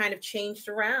he was kind of changed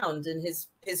around and his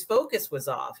focus was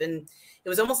off. And it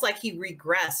was almost like he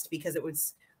regressed because it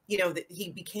was,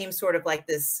 he became sort of like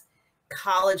this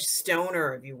college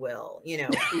stoner, if you will,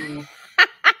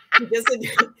 who doesn't,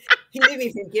 he didn't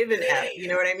even give an F, you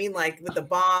know what I mean? Like with the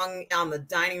bong on the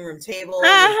dining room table,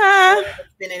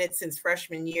 been in it since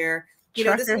freshman year.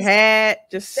 Trucker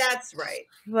hat, just that's right.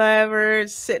 Clever,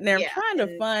 sitting there. I'm trying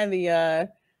to find the.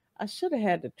 I should have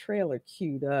had the trailer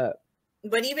queued up.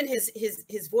 But even his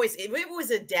voice, if it was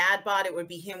a dad bod, it would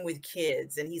be him with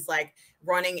kids, and he's like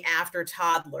running after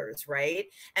toddlers, right?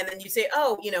 And then you say,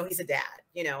 oh, he's a dad.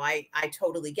 I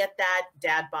totally get that,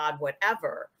 dad bod,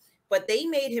 whatever. But they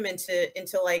made him into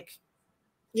like,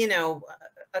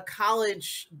 a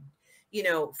college,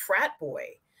 frat boy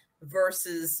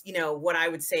versus, what I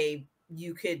would say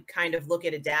you could kind of look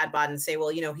at a dad bod and say, well,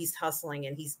 he's hustling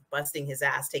and he's busting his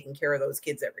ass, taking care of those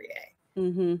kids every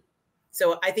day.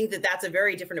 So I think that that's a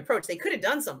very different approach. They could have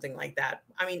done something like that.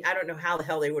 I mean, I don't know how the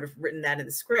hell they would have written that in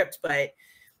the script, but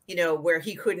where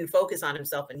he couldn't focus on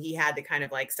himself and he had to kind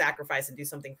of like sacrifice and do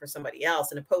something for somebody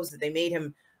else, and opposed that they made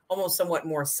him almost somewhat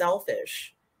more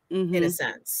selfish in a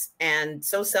sense, and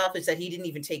so selfish that he didn't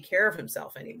even take care of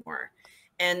himself anymore.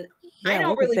 And I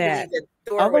don't really believe that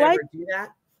Thor would ever do that.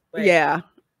 But yeah,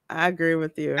 I agree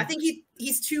with you. I think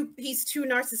he's too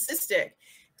narcissistic.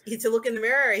 To look in the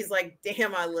mirror, he's like,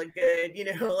 damn, I look good.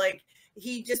 Like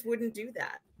he just wouldn't do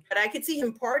that. But I could see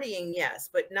him partying, yes,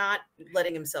 but not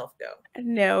letting himself go.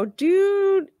 No,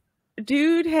 dude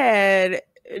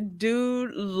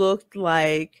looked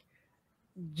like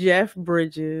Jeff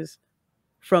Bridges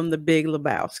from The Big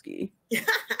Lebowski.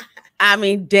 I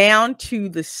mean, down to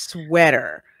the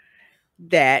sweater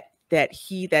that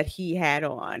he had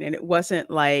on, and it wasn't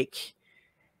like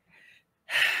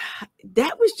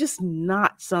that was just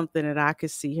not something that I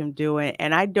could see him doing.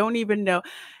 And I don't even know,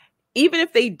 even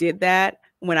if they did that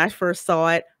when I first saw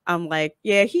it, I'm like,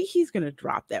 yeah, he's gonna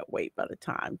drop that weight by the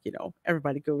time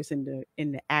everybody goes into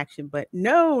action. But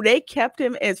no, they kept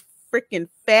him as freaking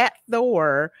fat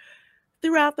Thor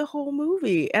throughout the whole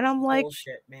movie, and I'm like,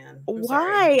 bullshit, man.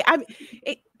 why?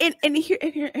 And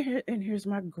here's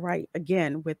my gripe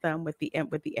again with the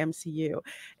MCU.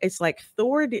 It's like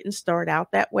Thor didn't start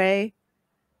out that way.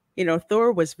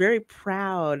 Thor was very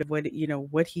proud of what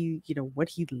he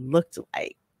looked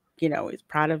like. He's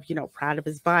proud of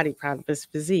his body, proud of his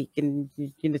physique, and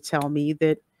tell me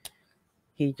that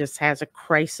he just has a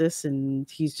crisis and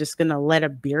he's just gonna let a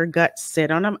beer gut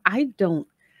sit on him. I don't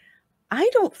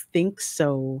think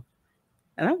so.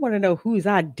 And I want to know whose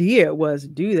idea it was to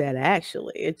do that,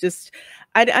 actually. It just,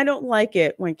 I don't like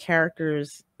it when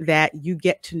characters that you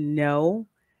get to know,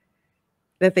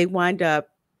 that they wind up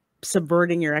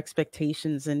subverting your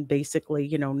expectations and basically,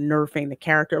 nerfing the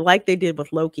character like they did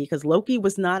with Loki, because Loki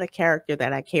was not a character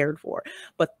that I cared for.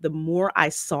 But the more I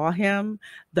saw him,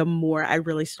 the more I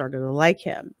really started to like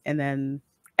him. And then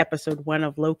episode 1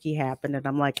 of Loki happened, and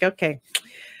I'm like, okay,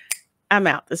 I'm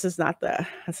out. This is not the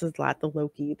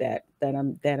Loki that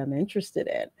I'm interested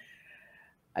in.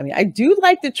 I mean, I do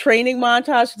like the training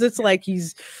montage. It's like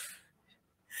he's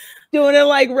doing it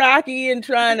like Rocky and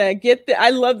trying to get I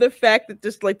love the fact that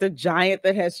just like the giant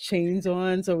that has chains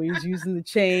on, so he's using the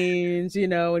chains,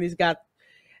 and he's got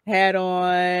hat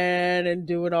on and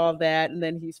doing all that, and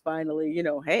then he's finally,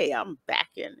 hey, I'm back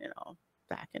in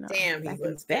Damn, he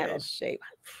looks battle good. shape.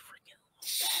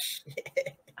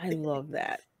 I love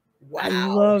that. Wow. I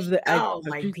love that. Oh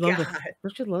my God.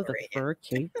 Don't you love the fur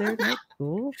cape there? That's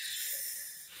cool.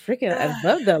 Freaking, I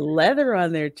love the leather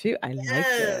on there too. I like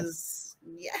this.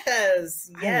 Yes.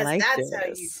 Like That's how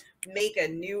you make a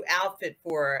new outfit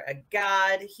for a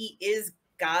god. He is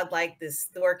godlike, this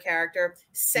Thor character.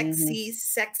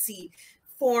 Sexy,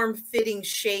 form-fitting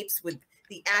shapes with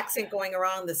the accent going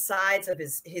around the sides of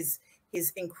his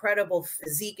incredible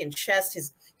physique and chest.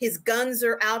 His guns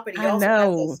are out, but he also has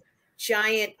those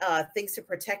giant things to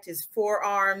protect his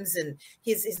forearms, and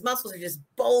his muscles are just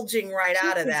bulging right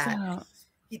out of that.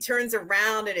 He turns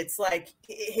around and it's like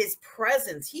his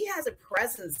presence. He has a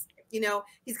presence,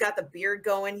 he's got the beard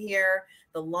going here,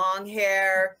 the long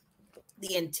hair,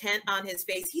 the intent on his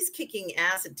face. He's kicking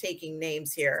ass and taking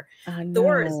names here.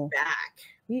 Thor is back.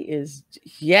 He is,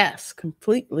 yes,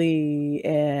 completely.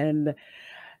 And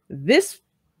this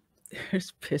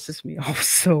pisses me off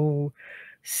so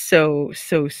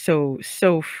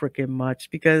freaking much,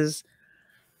 because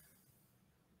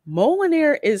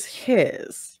Mjolnir is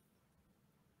his,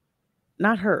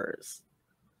 not hers.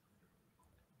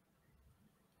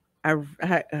 I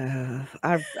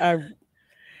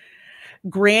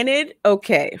granted,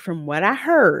 okay, from what I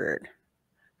heard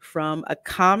from a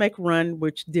comic run,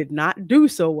 which did not do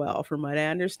so well, from what I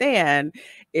understand,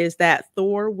 is that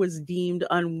Thor was deemed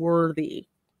unworthy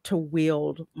to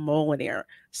wield Mjolnir.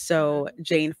 So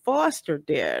Jane Foster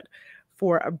did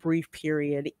for a brief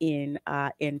period in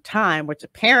time, which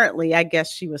apparently, I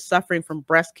guess she was suffering from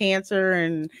breast cancer,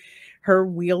 and her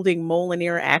wielding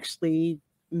Mjolnir actually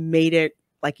made it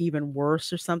like even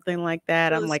worse or something like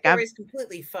that. Well, I'm like, story's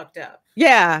completely fucked up.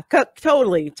 Yeah,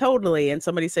 totally. And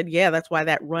somebody said, yeah, that's why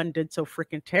that run did so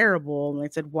freaking terrible. And they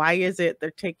said, why is it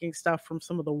they're taking stuff from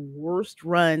some of the worst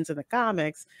runs in the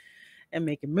comics and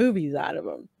making movies out of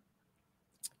them?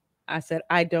 I said,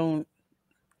 I don't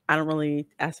really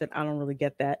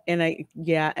get that. And I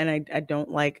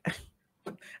don't like,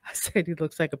 I said he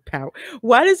looks like a power.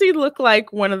 Why does he look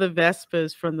like one of the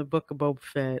Vespas from the Book of Boba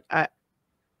Fett?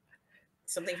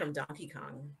 Something from Donkey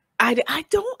Kong. I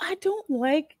don't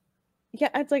like. Yeah,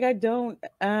 it's like I don't.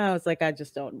 It's like I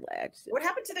just don't like. What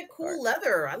happened to the cool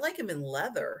leather? I like him in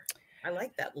leather. I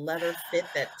like that leather fit,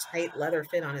 that tight leather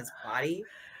fit on his body.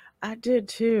 I did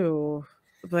too,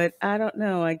 but I don't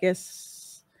know. I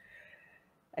guess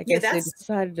they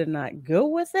decided to not go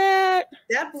with that.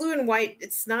 That blue and white,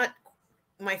 it's not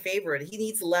my favorite. He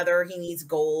needs leather. He needs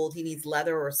gold. He needs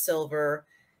leather or silver.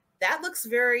 That looks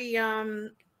very.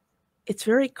 It's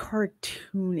very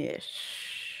cartoonish.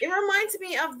 It reminds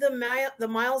me of the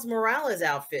Miles Morales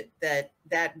outfit that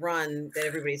run that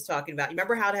everybody's talking about. You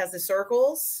remember how it has the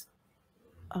circles?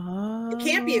 Oh, it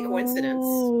can't be a coincidence.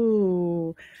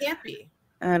 It can't be.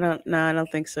 I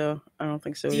don't think so. I don't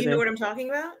think so. Do you know what I'm talking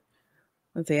about?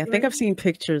 Let's see. I think I've seen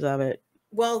pictures of it.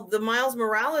 Well, the Miles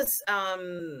Morales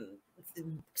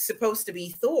supposed to be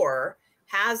Thor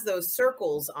has those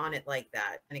circles on it like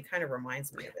that, and it kind of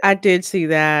reminds me of it. I did see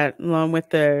that along with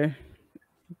the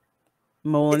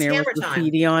Mjolnir with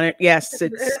graffiti on it. Yes,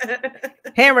 it's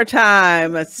hammer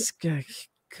time. That's good.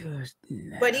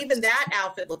 But even that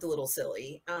outfit looked a little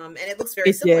silly, and it looks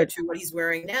very similar to what he's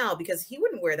wearing now, because he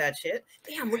wouldn't wear that shit.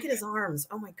 Damn, look at his arms.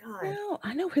 Oh my god. No,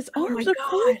 I know his arms are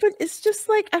cool, but it's just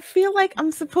like I feel like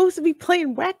I'm supposed to be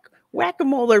playing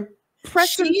whack-a-mole or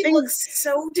pressing She things looks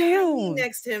so tiny down.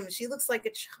 next to him. She looks like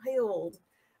a child.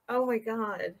 Oh my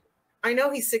God. I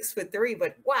know he's 6'3",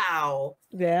 but wow.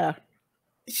 Yeah.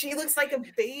 She looks like a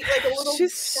baby, like a little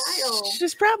child.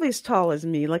 She's probably as tall as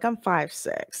me. Like I'm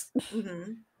 5'6".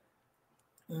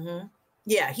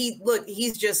 Yeah,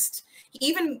 he's just,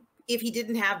 even if he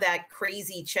didn't have that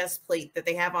crazy chest plate that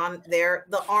they have on there,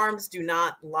 the arms do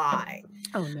not lie.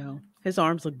 Oh no. His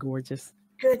arms look gorgeous.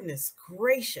 Goodness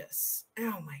gracious.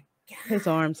 Oh my God. His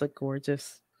arms look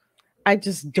gorgeous. I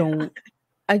don't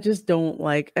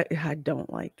like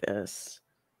this.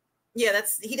 Yeah,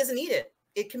 he doesn't need it.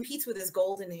 It competes with his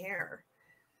golden hair.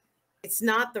 It's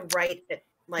not the right,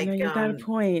 like, No, you got a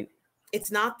point.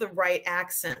 It's not the right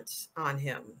accent on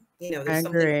him. You know, there's I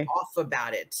something agree. off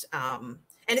about it. And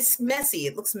it's messy.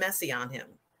 It looks messy on him.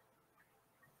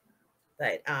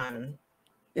 But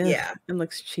yeah. It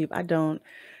looks cheap. I don't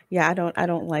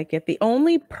like it. The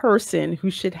only person who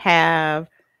should have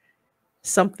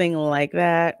something like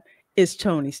that is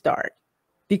Tony Stark,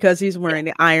 because he's wearing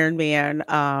the Iron Man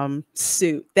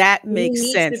suit. That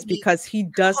makes sense because he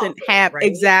doesn't have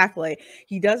exactly.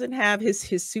 He doesn't have his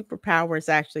superpower is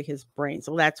actually his brain.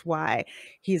 So that's why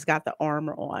he's got the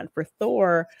armor on. For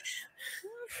Thor, I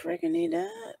don't freaking need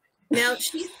that. Now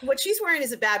what she's wearing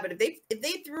isn't bad, but if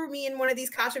they threw me in one of these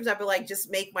costumes, I'd be like,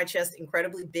 just make my chest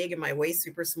incredibly big and my waist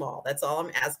super small. That's all I'm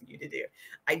asking you to do.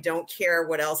 I don't care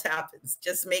what else happens.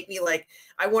 Just make me like,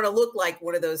 I want to look like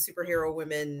one of those superhero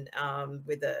women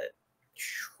with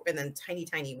and then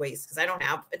tiny waist, because I don't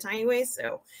have a tiny waist.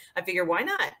 So I figure, why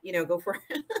not? You know, go for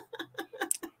it.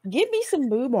 Give me some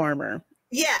boob armor.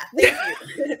 Yeah, thank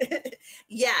you.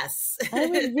 Yes, I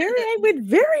would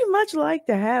very much like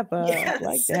to have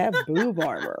boob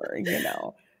armor. You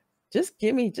know, just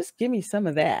give me some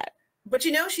of that. But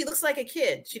you know, she looks like a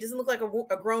kid. She doesn't look like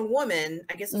a grown woman.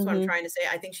 I guess that's what I'm trying to say.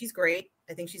 I think she's great.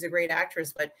 I think she's a great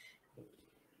actress, but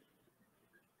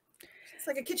she's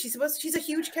like a kid. She's a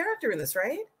huge character in this,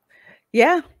 right?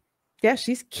 Yeah,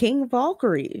 she's King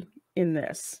Valkyrie in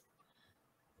this.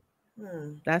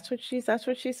 That's what she's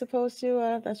supposed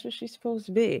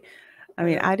to be. I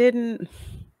mean, I didn't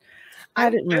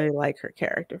really like her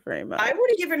character very much. I would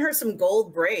have given her some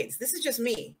gold braids. This is just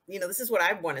me. You know, this is what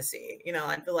I want to see. You know,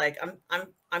 I feel like I'm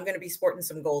going to be sporting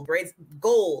some gold braids,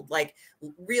 like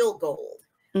real gold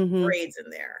braids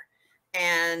in there,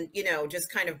 and you know,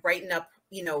 just kind of brighten up.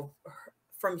 You know,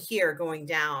 from here going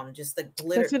down, just the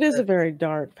glitter. Because it is a very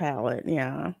dark palette.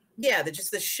 Yeah. Yeah,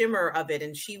 just the shimmer of it,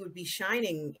 and she would be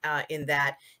shining in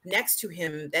that next to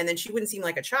him, and then she wouldn't seem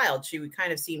like a child. She would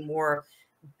kind of seem more,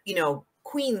 you know,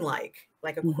 queen-like,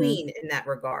 like a queen in that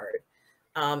regard,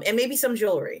 and maybe some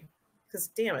jewelry. Because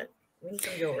damn it, we need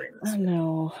some jewelry. In this I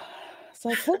know. It's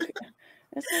like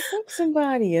hook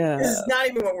somebody up. This is not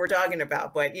even what we're talking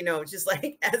about, but you know, just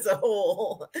like as a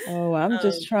whole. Oh, I'm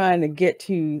just trying to get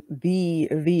to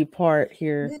the part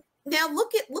here. Now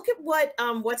look at what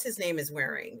what's his name is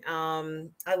wearing.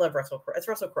 I love Russell Crowe. It's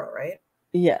Russell Crowe, right?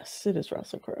 Yes, it is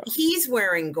Russell Crowe. He's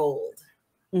wearing gold.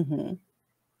 And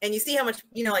you see how much,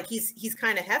 you know, like he's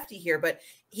kind of hefty here, but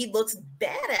he looks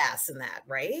badass in that,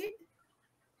 right?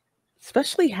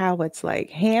 Especially how it's like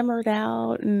hammered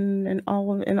out and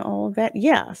all of that.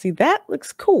 Yeah, see, that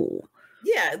looks cool.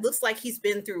 Yeah, it looks like he's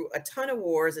been through a ton of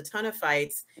wars, a ton of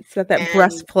fights. It's got that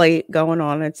breastplate going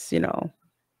on. It's, you know,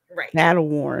 right, battle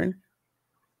worn.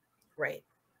 Right.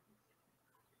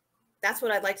 That's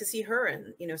what I'd like to see her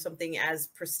in, you know, something as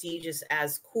prestigious,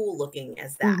 as cool looking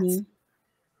as that.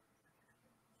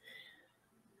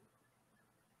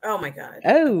 Oh my God.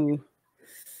 Oh.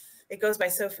 It goes by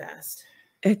so fast.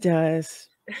 It does.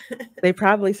 They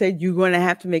probably said you're going to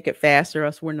have to make it faster, or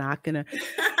else we're not going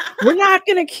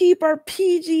to keep our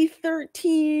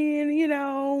PG-13, you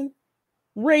know,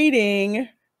 rating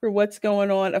for what's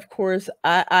going on. Of course,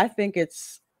 I think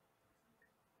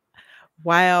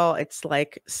while it's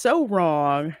like so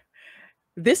wrong,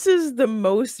 this is the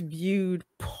most viewed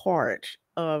part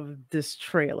of this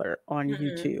trailer on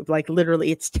YouTube. Like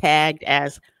literally it's tagged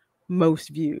as most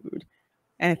viewed.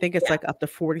 And I think it's like up to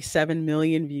 47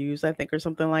 million views, I think, or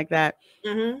something like that.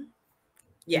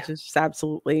 Yeah. Which is just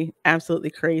absolutely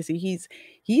crazy.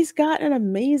 He's got an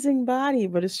amazing body,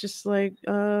 but it's just like,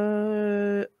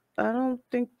 I don't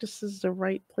think this is the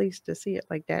right place to see it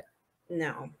like that.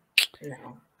 No.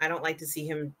 I don't like to see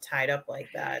him tied up like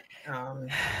that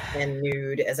and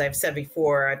nude. As I've said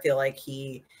before, I feel like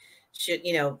he should,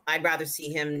 you know, I'd rather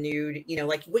see him nude, you know,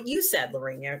 like what you said,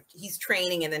 Lorena. He's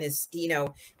training and then you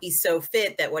know, he's so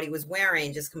fit that what he was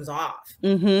wearing just comes off.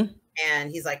 And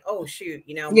he's like, oh, shoot,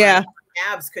 you know,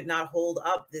 abs could not hold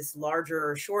up this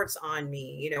larger shorts on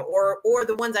me, you know, or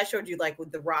the ones I showed you, like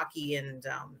with the Rocky and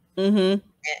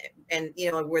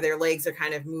you know, where their legs are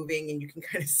kind of moving and you can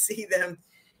kind of see them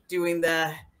doing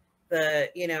the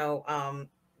you know,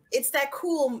 it's that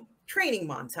cool training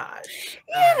montage.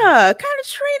 Yeah, kind of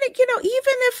training, you know,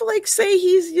 even if like say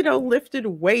he's, you know, lifted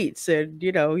weights and,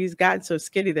 you know, he's gotten so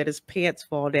skinny that his pants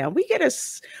fall down. We get a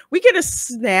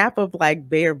snap of like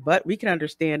bare butt. We can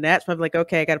understand that. So I'm like,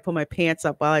 okay, I got to pull my pants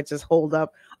up while I just hold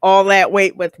up all that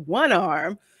weight with one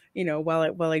arm, you know,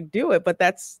 while I do it. But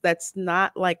that's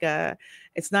not like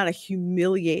it's not a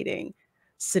humiliating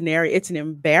scenario. It's an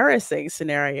embarrassing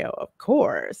scenario, of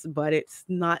course, but it's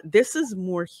not. This is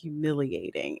more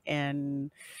humiliating, and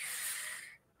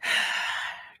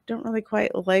don't really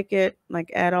quite like it like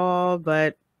at all.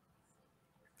 But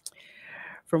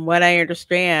from what I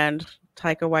understand,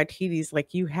 Taika Waititi's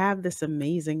like, you have this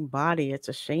amazing body. It's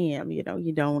a shame, you know,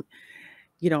 you don't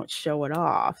show it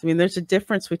off. I mean, there's a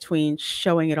difference between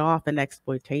showing it off and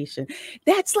exploitation.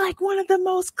 That's like one of the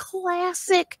most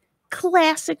classic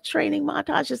training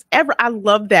montages ever. I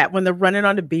love that when they're running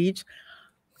on the beach.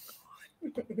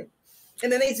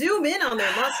 And then they zoom in on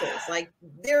their muscles, like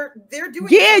they're doing.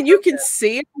 Yeah, you can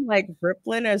see them like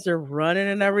rippling as they're running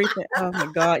and everything. Oh my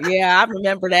god, yeah, I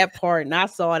remember that part, and I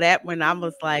saw that when I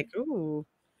was like, "Ooh,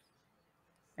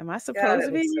 am I supposed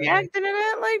to be reacting to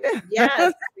that like that?"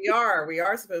 Yes, we are. We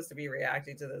are supposed to be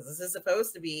reacting to this. This is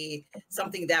supposed to be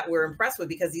something that we're impressed with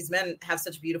because these men have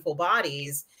such beautiful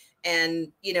bodies,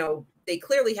 and you know they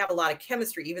clearly have a lot of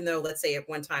chemistry. Even though, let's say, at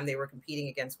one time they were competing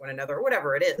against one another or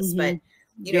whatever it is, but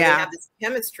you know they have this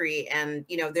chemistry, and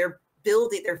you know they're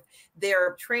building,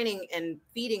 they're training and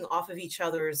feeding off of each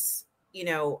other's, you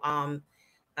know,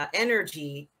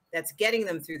 energy that's getting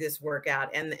them through this workout,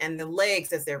 and the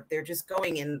legs as they're just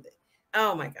going in.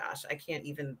 Oh my gosh, I can't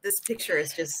even. This picture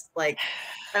is just like,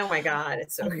 oh my god,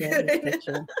 it's so good.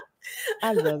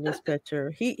 I love this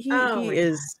picture. He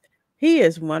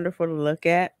is wonderful to look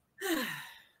at.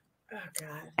 Oh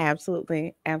god,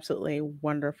 absolutely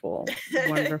wonderful.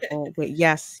 But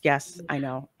yes, I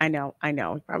know.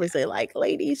 Probably say like,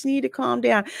 ladies need to calm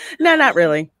down. No, not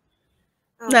really.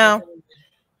 Oh no,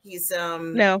 he's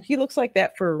no, he looks like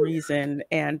that for a reason,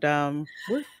 and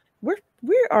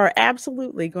we are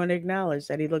absolutely going to acknowledge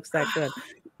that he looks that good.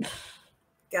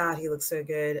 God, he looks so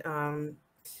good.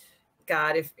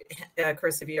 God, if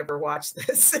Chris, if you ever watch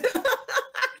this,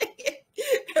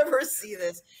 ever see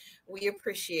this, we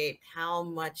appreciate how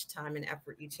much time and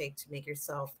effort you take to make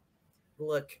yourself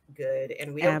look good,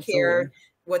 and we don't care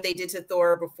what they did to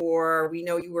Thor before. We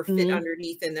know you were fit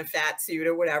underneath in the fat suit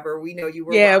or whatever. We know you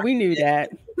were. Yeah, we knew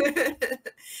that.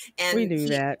 And we knew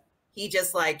that. He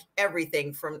just like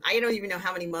everything from, I don't even know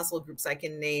how many muscle groups I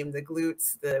can name, the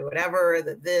glutes, the whatever,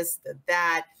 the this, the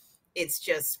that. It's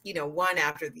just, you know, one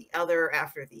after the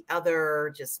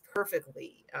other, just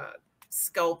perfectly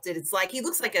sculpted. It's like he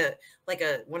looks like a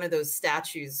one of those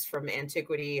statues from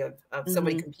antiquity of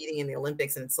somebody competing in the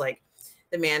Olympics, and it's like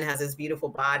the man has this beautiful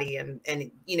body and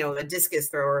you know, a discus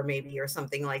thrower maybe or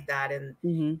something like that, and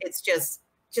it's just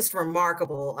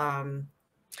remarkable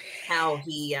how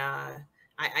he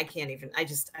I can't even, I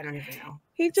don't even know.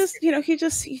 He just, you know, he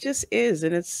just is,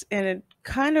 and it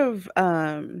kind of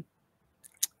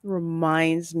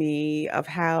reminds me of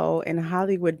how in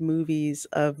Hollywood movies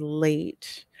of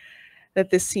late that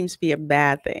this seems to be a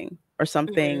bad thing or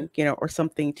something, you know, or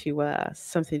something to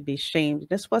be shamed.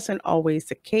 This wasn't always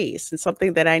the case. And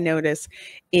something that I notice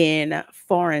in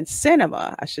foreign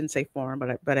cinema, I shouldn't say foreign,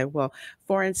 but I will,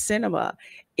 foreign cinema,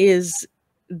 is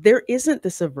there isn't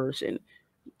this aversion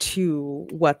to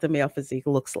what the male physique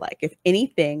looks like. If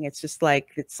anything, it's just like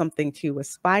it's something to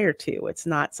aspire to. It's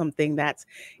not something that's,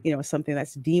 you know, something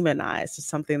that's demonized. It's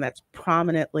something that's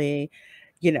prominently,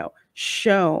 you know,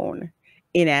 shown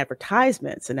in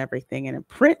advertisements and everything and in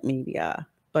print media.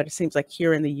 But it seems like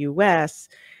here in the US,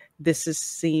 this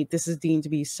is deemed to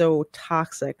be so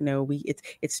toxic. No,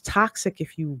 it's toxic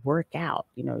if you work out,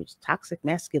 you know, it's toxic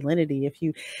masculinity if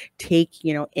you take,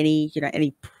 you know,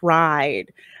 any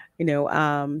pride, you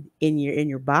know, in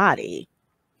your body.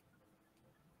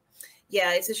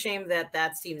 Yeah, it's a shame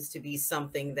that seems to be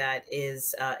something that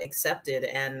is accepted,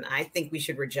 and I think we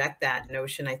should reject that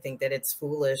notion. I think that it's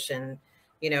foolish, and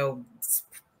you know,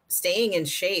 staying in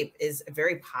shape is a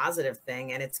very positive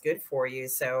thing, and it's good for you.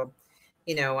 So,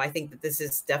 you know, I think that this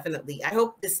is definitely, I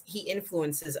hope he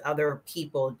influences other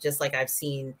people, just like I've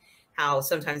seen how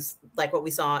sometimes, like what we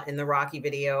saw in the Rocky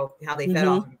video, how they fed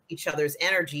off each other's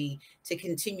energy to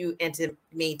continue and to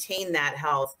maintain that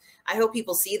health. I hope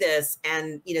people see this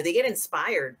and, you know, they get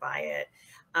inspired by it.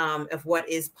 of what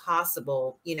is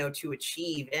possible, to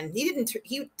achieve. And he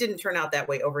didn't turn out that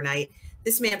way overnight.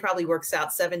 This man probably works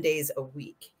out 7 days a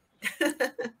week.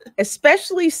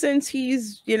 Especially since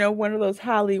he's, one of those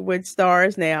Hollywood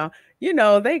stars now.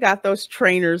 They got those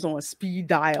trainers on speed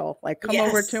dial. Like, come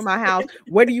over to my house.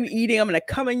 What are you eating? I'm gonna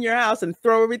come in your house and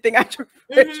throw everything out your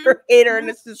refrigerator. And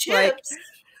it's just like,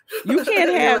 you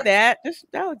can't have that.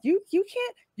 No, you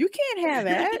can't have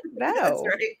that. No. That's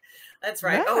right. That's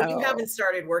right. No. Oh, you haven't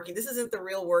started working. This isn't the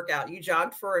real workout. You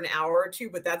jogged for an hour or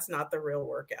two, but that's not the real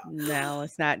workout. No,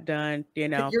 it's not done. You're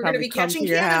going to be catching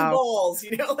cannonballs.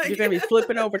 You're going to be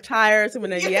flipping over tires. I'm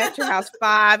going to be at your house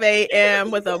 5 a.m.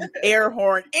 with an air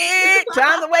horn.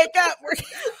 Time to wake up.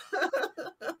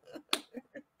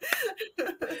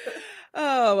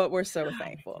 Oh, but we're so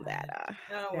thankful that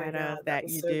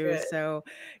you do. Good. So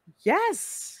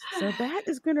yes, so that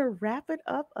is going to wrap it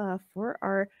up for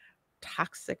our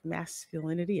Toxic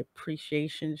Masculinity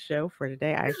Appreciation Show for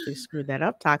today. I actually screwed that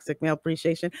up. Toxic Male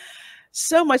Appreciation.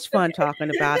 So much fun talking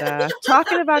about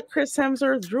Chris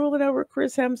Hemsworth, drooling over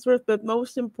Chris Hemsworth, but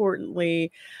most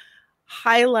importantly,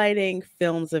 highlighting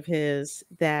films of his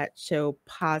that show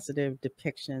positive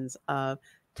depictions of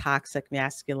toxic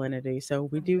masculinity. So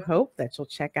we do hope that you'll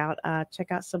check out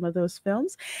some of those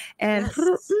films. And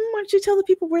why don't you tell the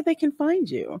people where they can find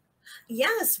you?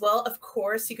 Yes, well, of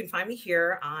course, you can find me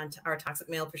here on our Toxic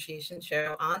Male Appreciation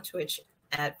Show on Twitch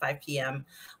at 5 p.m.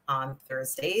 on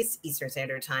Thursdays, Eastern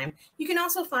Standard Time. You can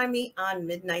also find me on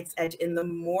Midnight's Edge in the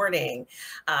morning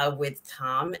with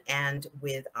Tom and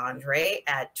with Andre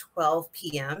at 12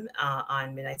 p.m.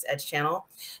 On Midnight's Edge channel.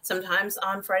 Sometimes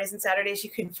on Fridays and Saturdays, you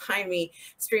can find me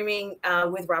streaming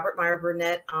with Robert Meyer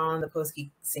Burnett on the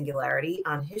Post-Geek Singularity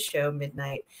on his show,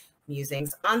 Midnight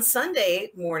Musings. On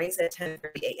Sunday mornings at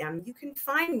 10:30 a.m. you can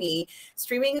find me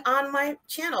streaming on my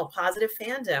channel Positive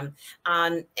Fandom,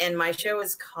 and my show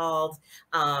is called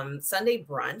Sunday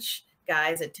Brunch.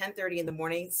 Guys, at 10:30 in the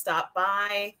morning, stop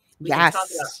by. We can talk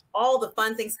about all the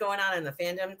fun things going on in the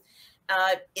fandom.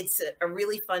 It's a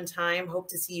really fun time. Hope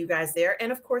to see you guys there.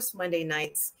 And of course, Monday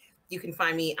nights you can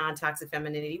find me on Toxic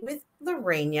Femininity with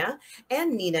Reina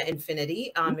and Nina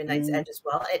Infinity on Midnight's Edge as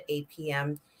well at 8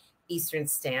 p.m. Eastern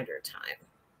Standard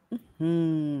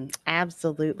Time.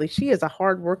 Absolutely. She is a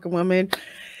hardworking woman.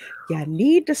 You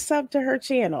need to sub to her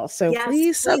channel. So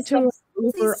please sub to her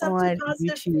over on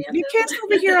YouTube. You can sub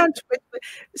over here on Twitch,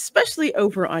 especially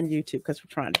over on YouTube, because we're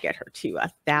trying to get her to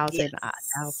 1,000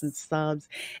 subs.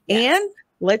 And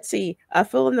let's see,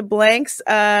 fill in the blanks.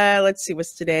 Let's see,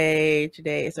 what's today?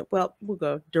 Today is we'll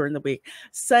go during the week.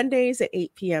 Sundays at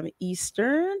 8 p.m.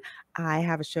 Eastern. I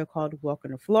have a show called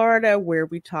Welcome to Florida, where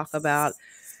we talk about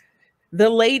the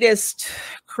latest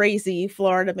crazy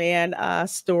Florida man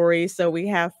story. So we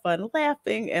have fun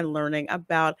laughing and learning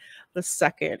about the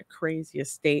second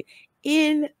craziest state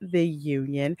in the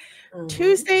union.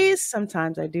 Tuesdays,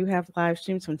 sometimes I do have live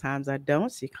streams, sometimes I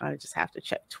don't. So you kind of just have to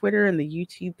check Twitter and the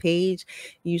YouTube page.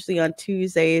 Usually on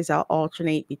Tuesdays, I'll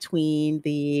alternate between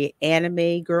the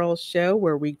Anime Girls show,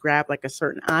 where we grab like a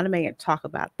certain anime and talk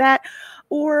about that,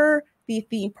 or the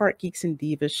Theme Park Geeks and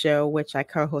Divas show, which I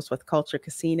co-host with Culture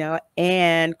Casino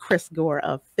and Chris Gore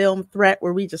of Film Threat,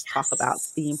 where we just talk about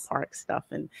theme park stuff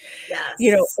and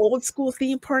old school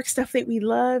theme park stuff that we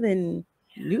love, and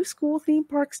new school theme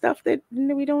park stuff that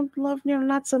we don't love,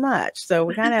 not so much. So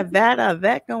we kind of have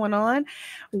that going on.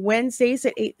 Wednesdays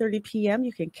at 8:30 p.m.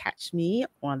 you can catch me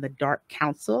on the Dark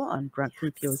Council on Drunk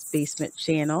Rupio's Basement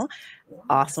channel.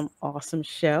 Awesome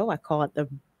show. I call it the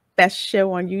best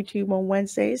show on YouTube on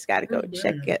Wednesdays. Got to go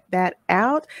check that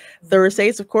out.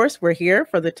 Thursdays, of course, we're here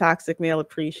for the Toxic Male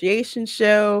Appreciation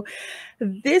Show.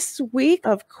 This week,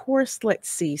 of course, let's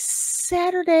see,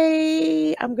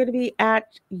 Saturday, I'm going to be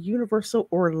at Universal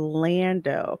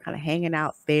Orlando, kind of hanging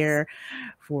out there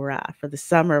for the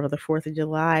summer of the 4th of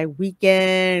July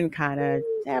weekend, kind of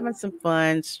having some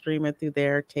fun, streaming through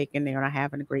there, taking there, and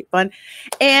having a great fun.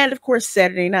 And of course,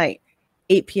 Saturday night,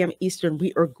 8 p.m. Eastern,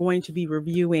 we are going to be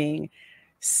reviewing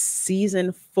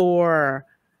season 4,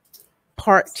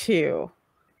 part 2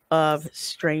 of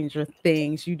Stranger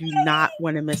Things. You do not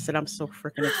want to miss it. I'm so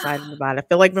freaking excited about it. I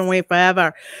feel like I've been waiting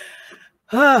forever.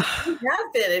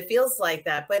 It feels like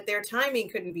that, but their timing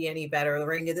couldn't be any better.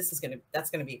 Reina, that's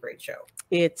gonna be a great show.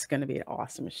 It's gonna be an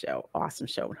awesome show.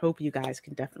 And hope you guys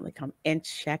can definitely come and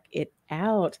check it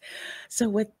out. So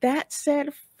with that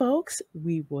said, folks,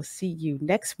 we will see you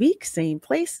next week, same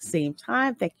place, same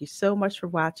time. Thank you so much for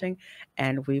watching,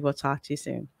 and we will talk to you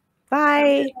soon.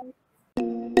 Bye.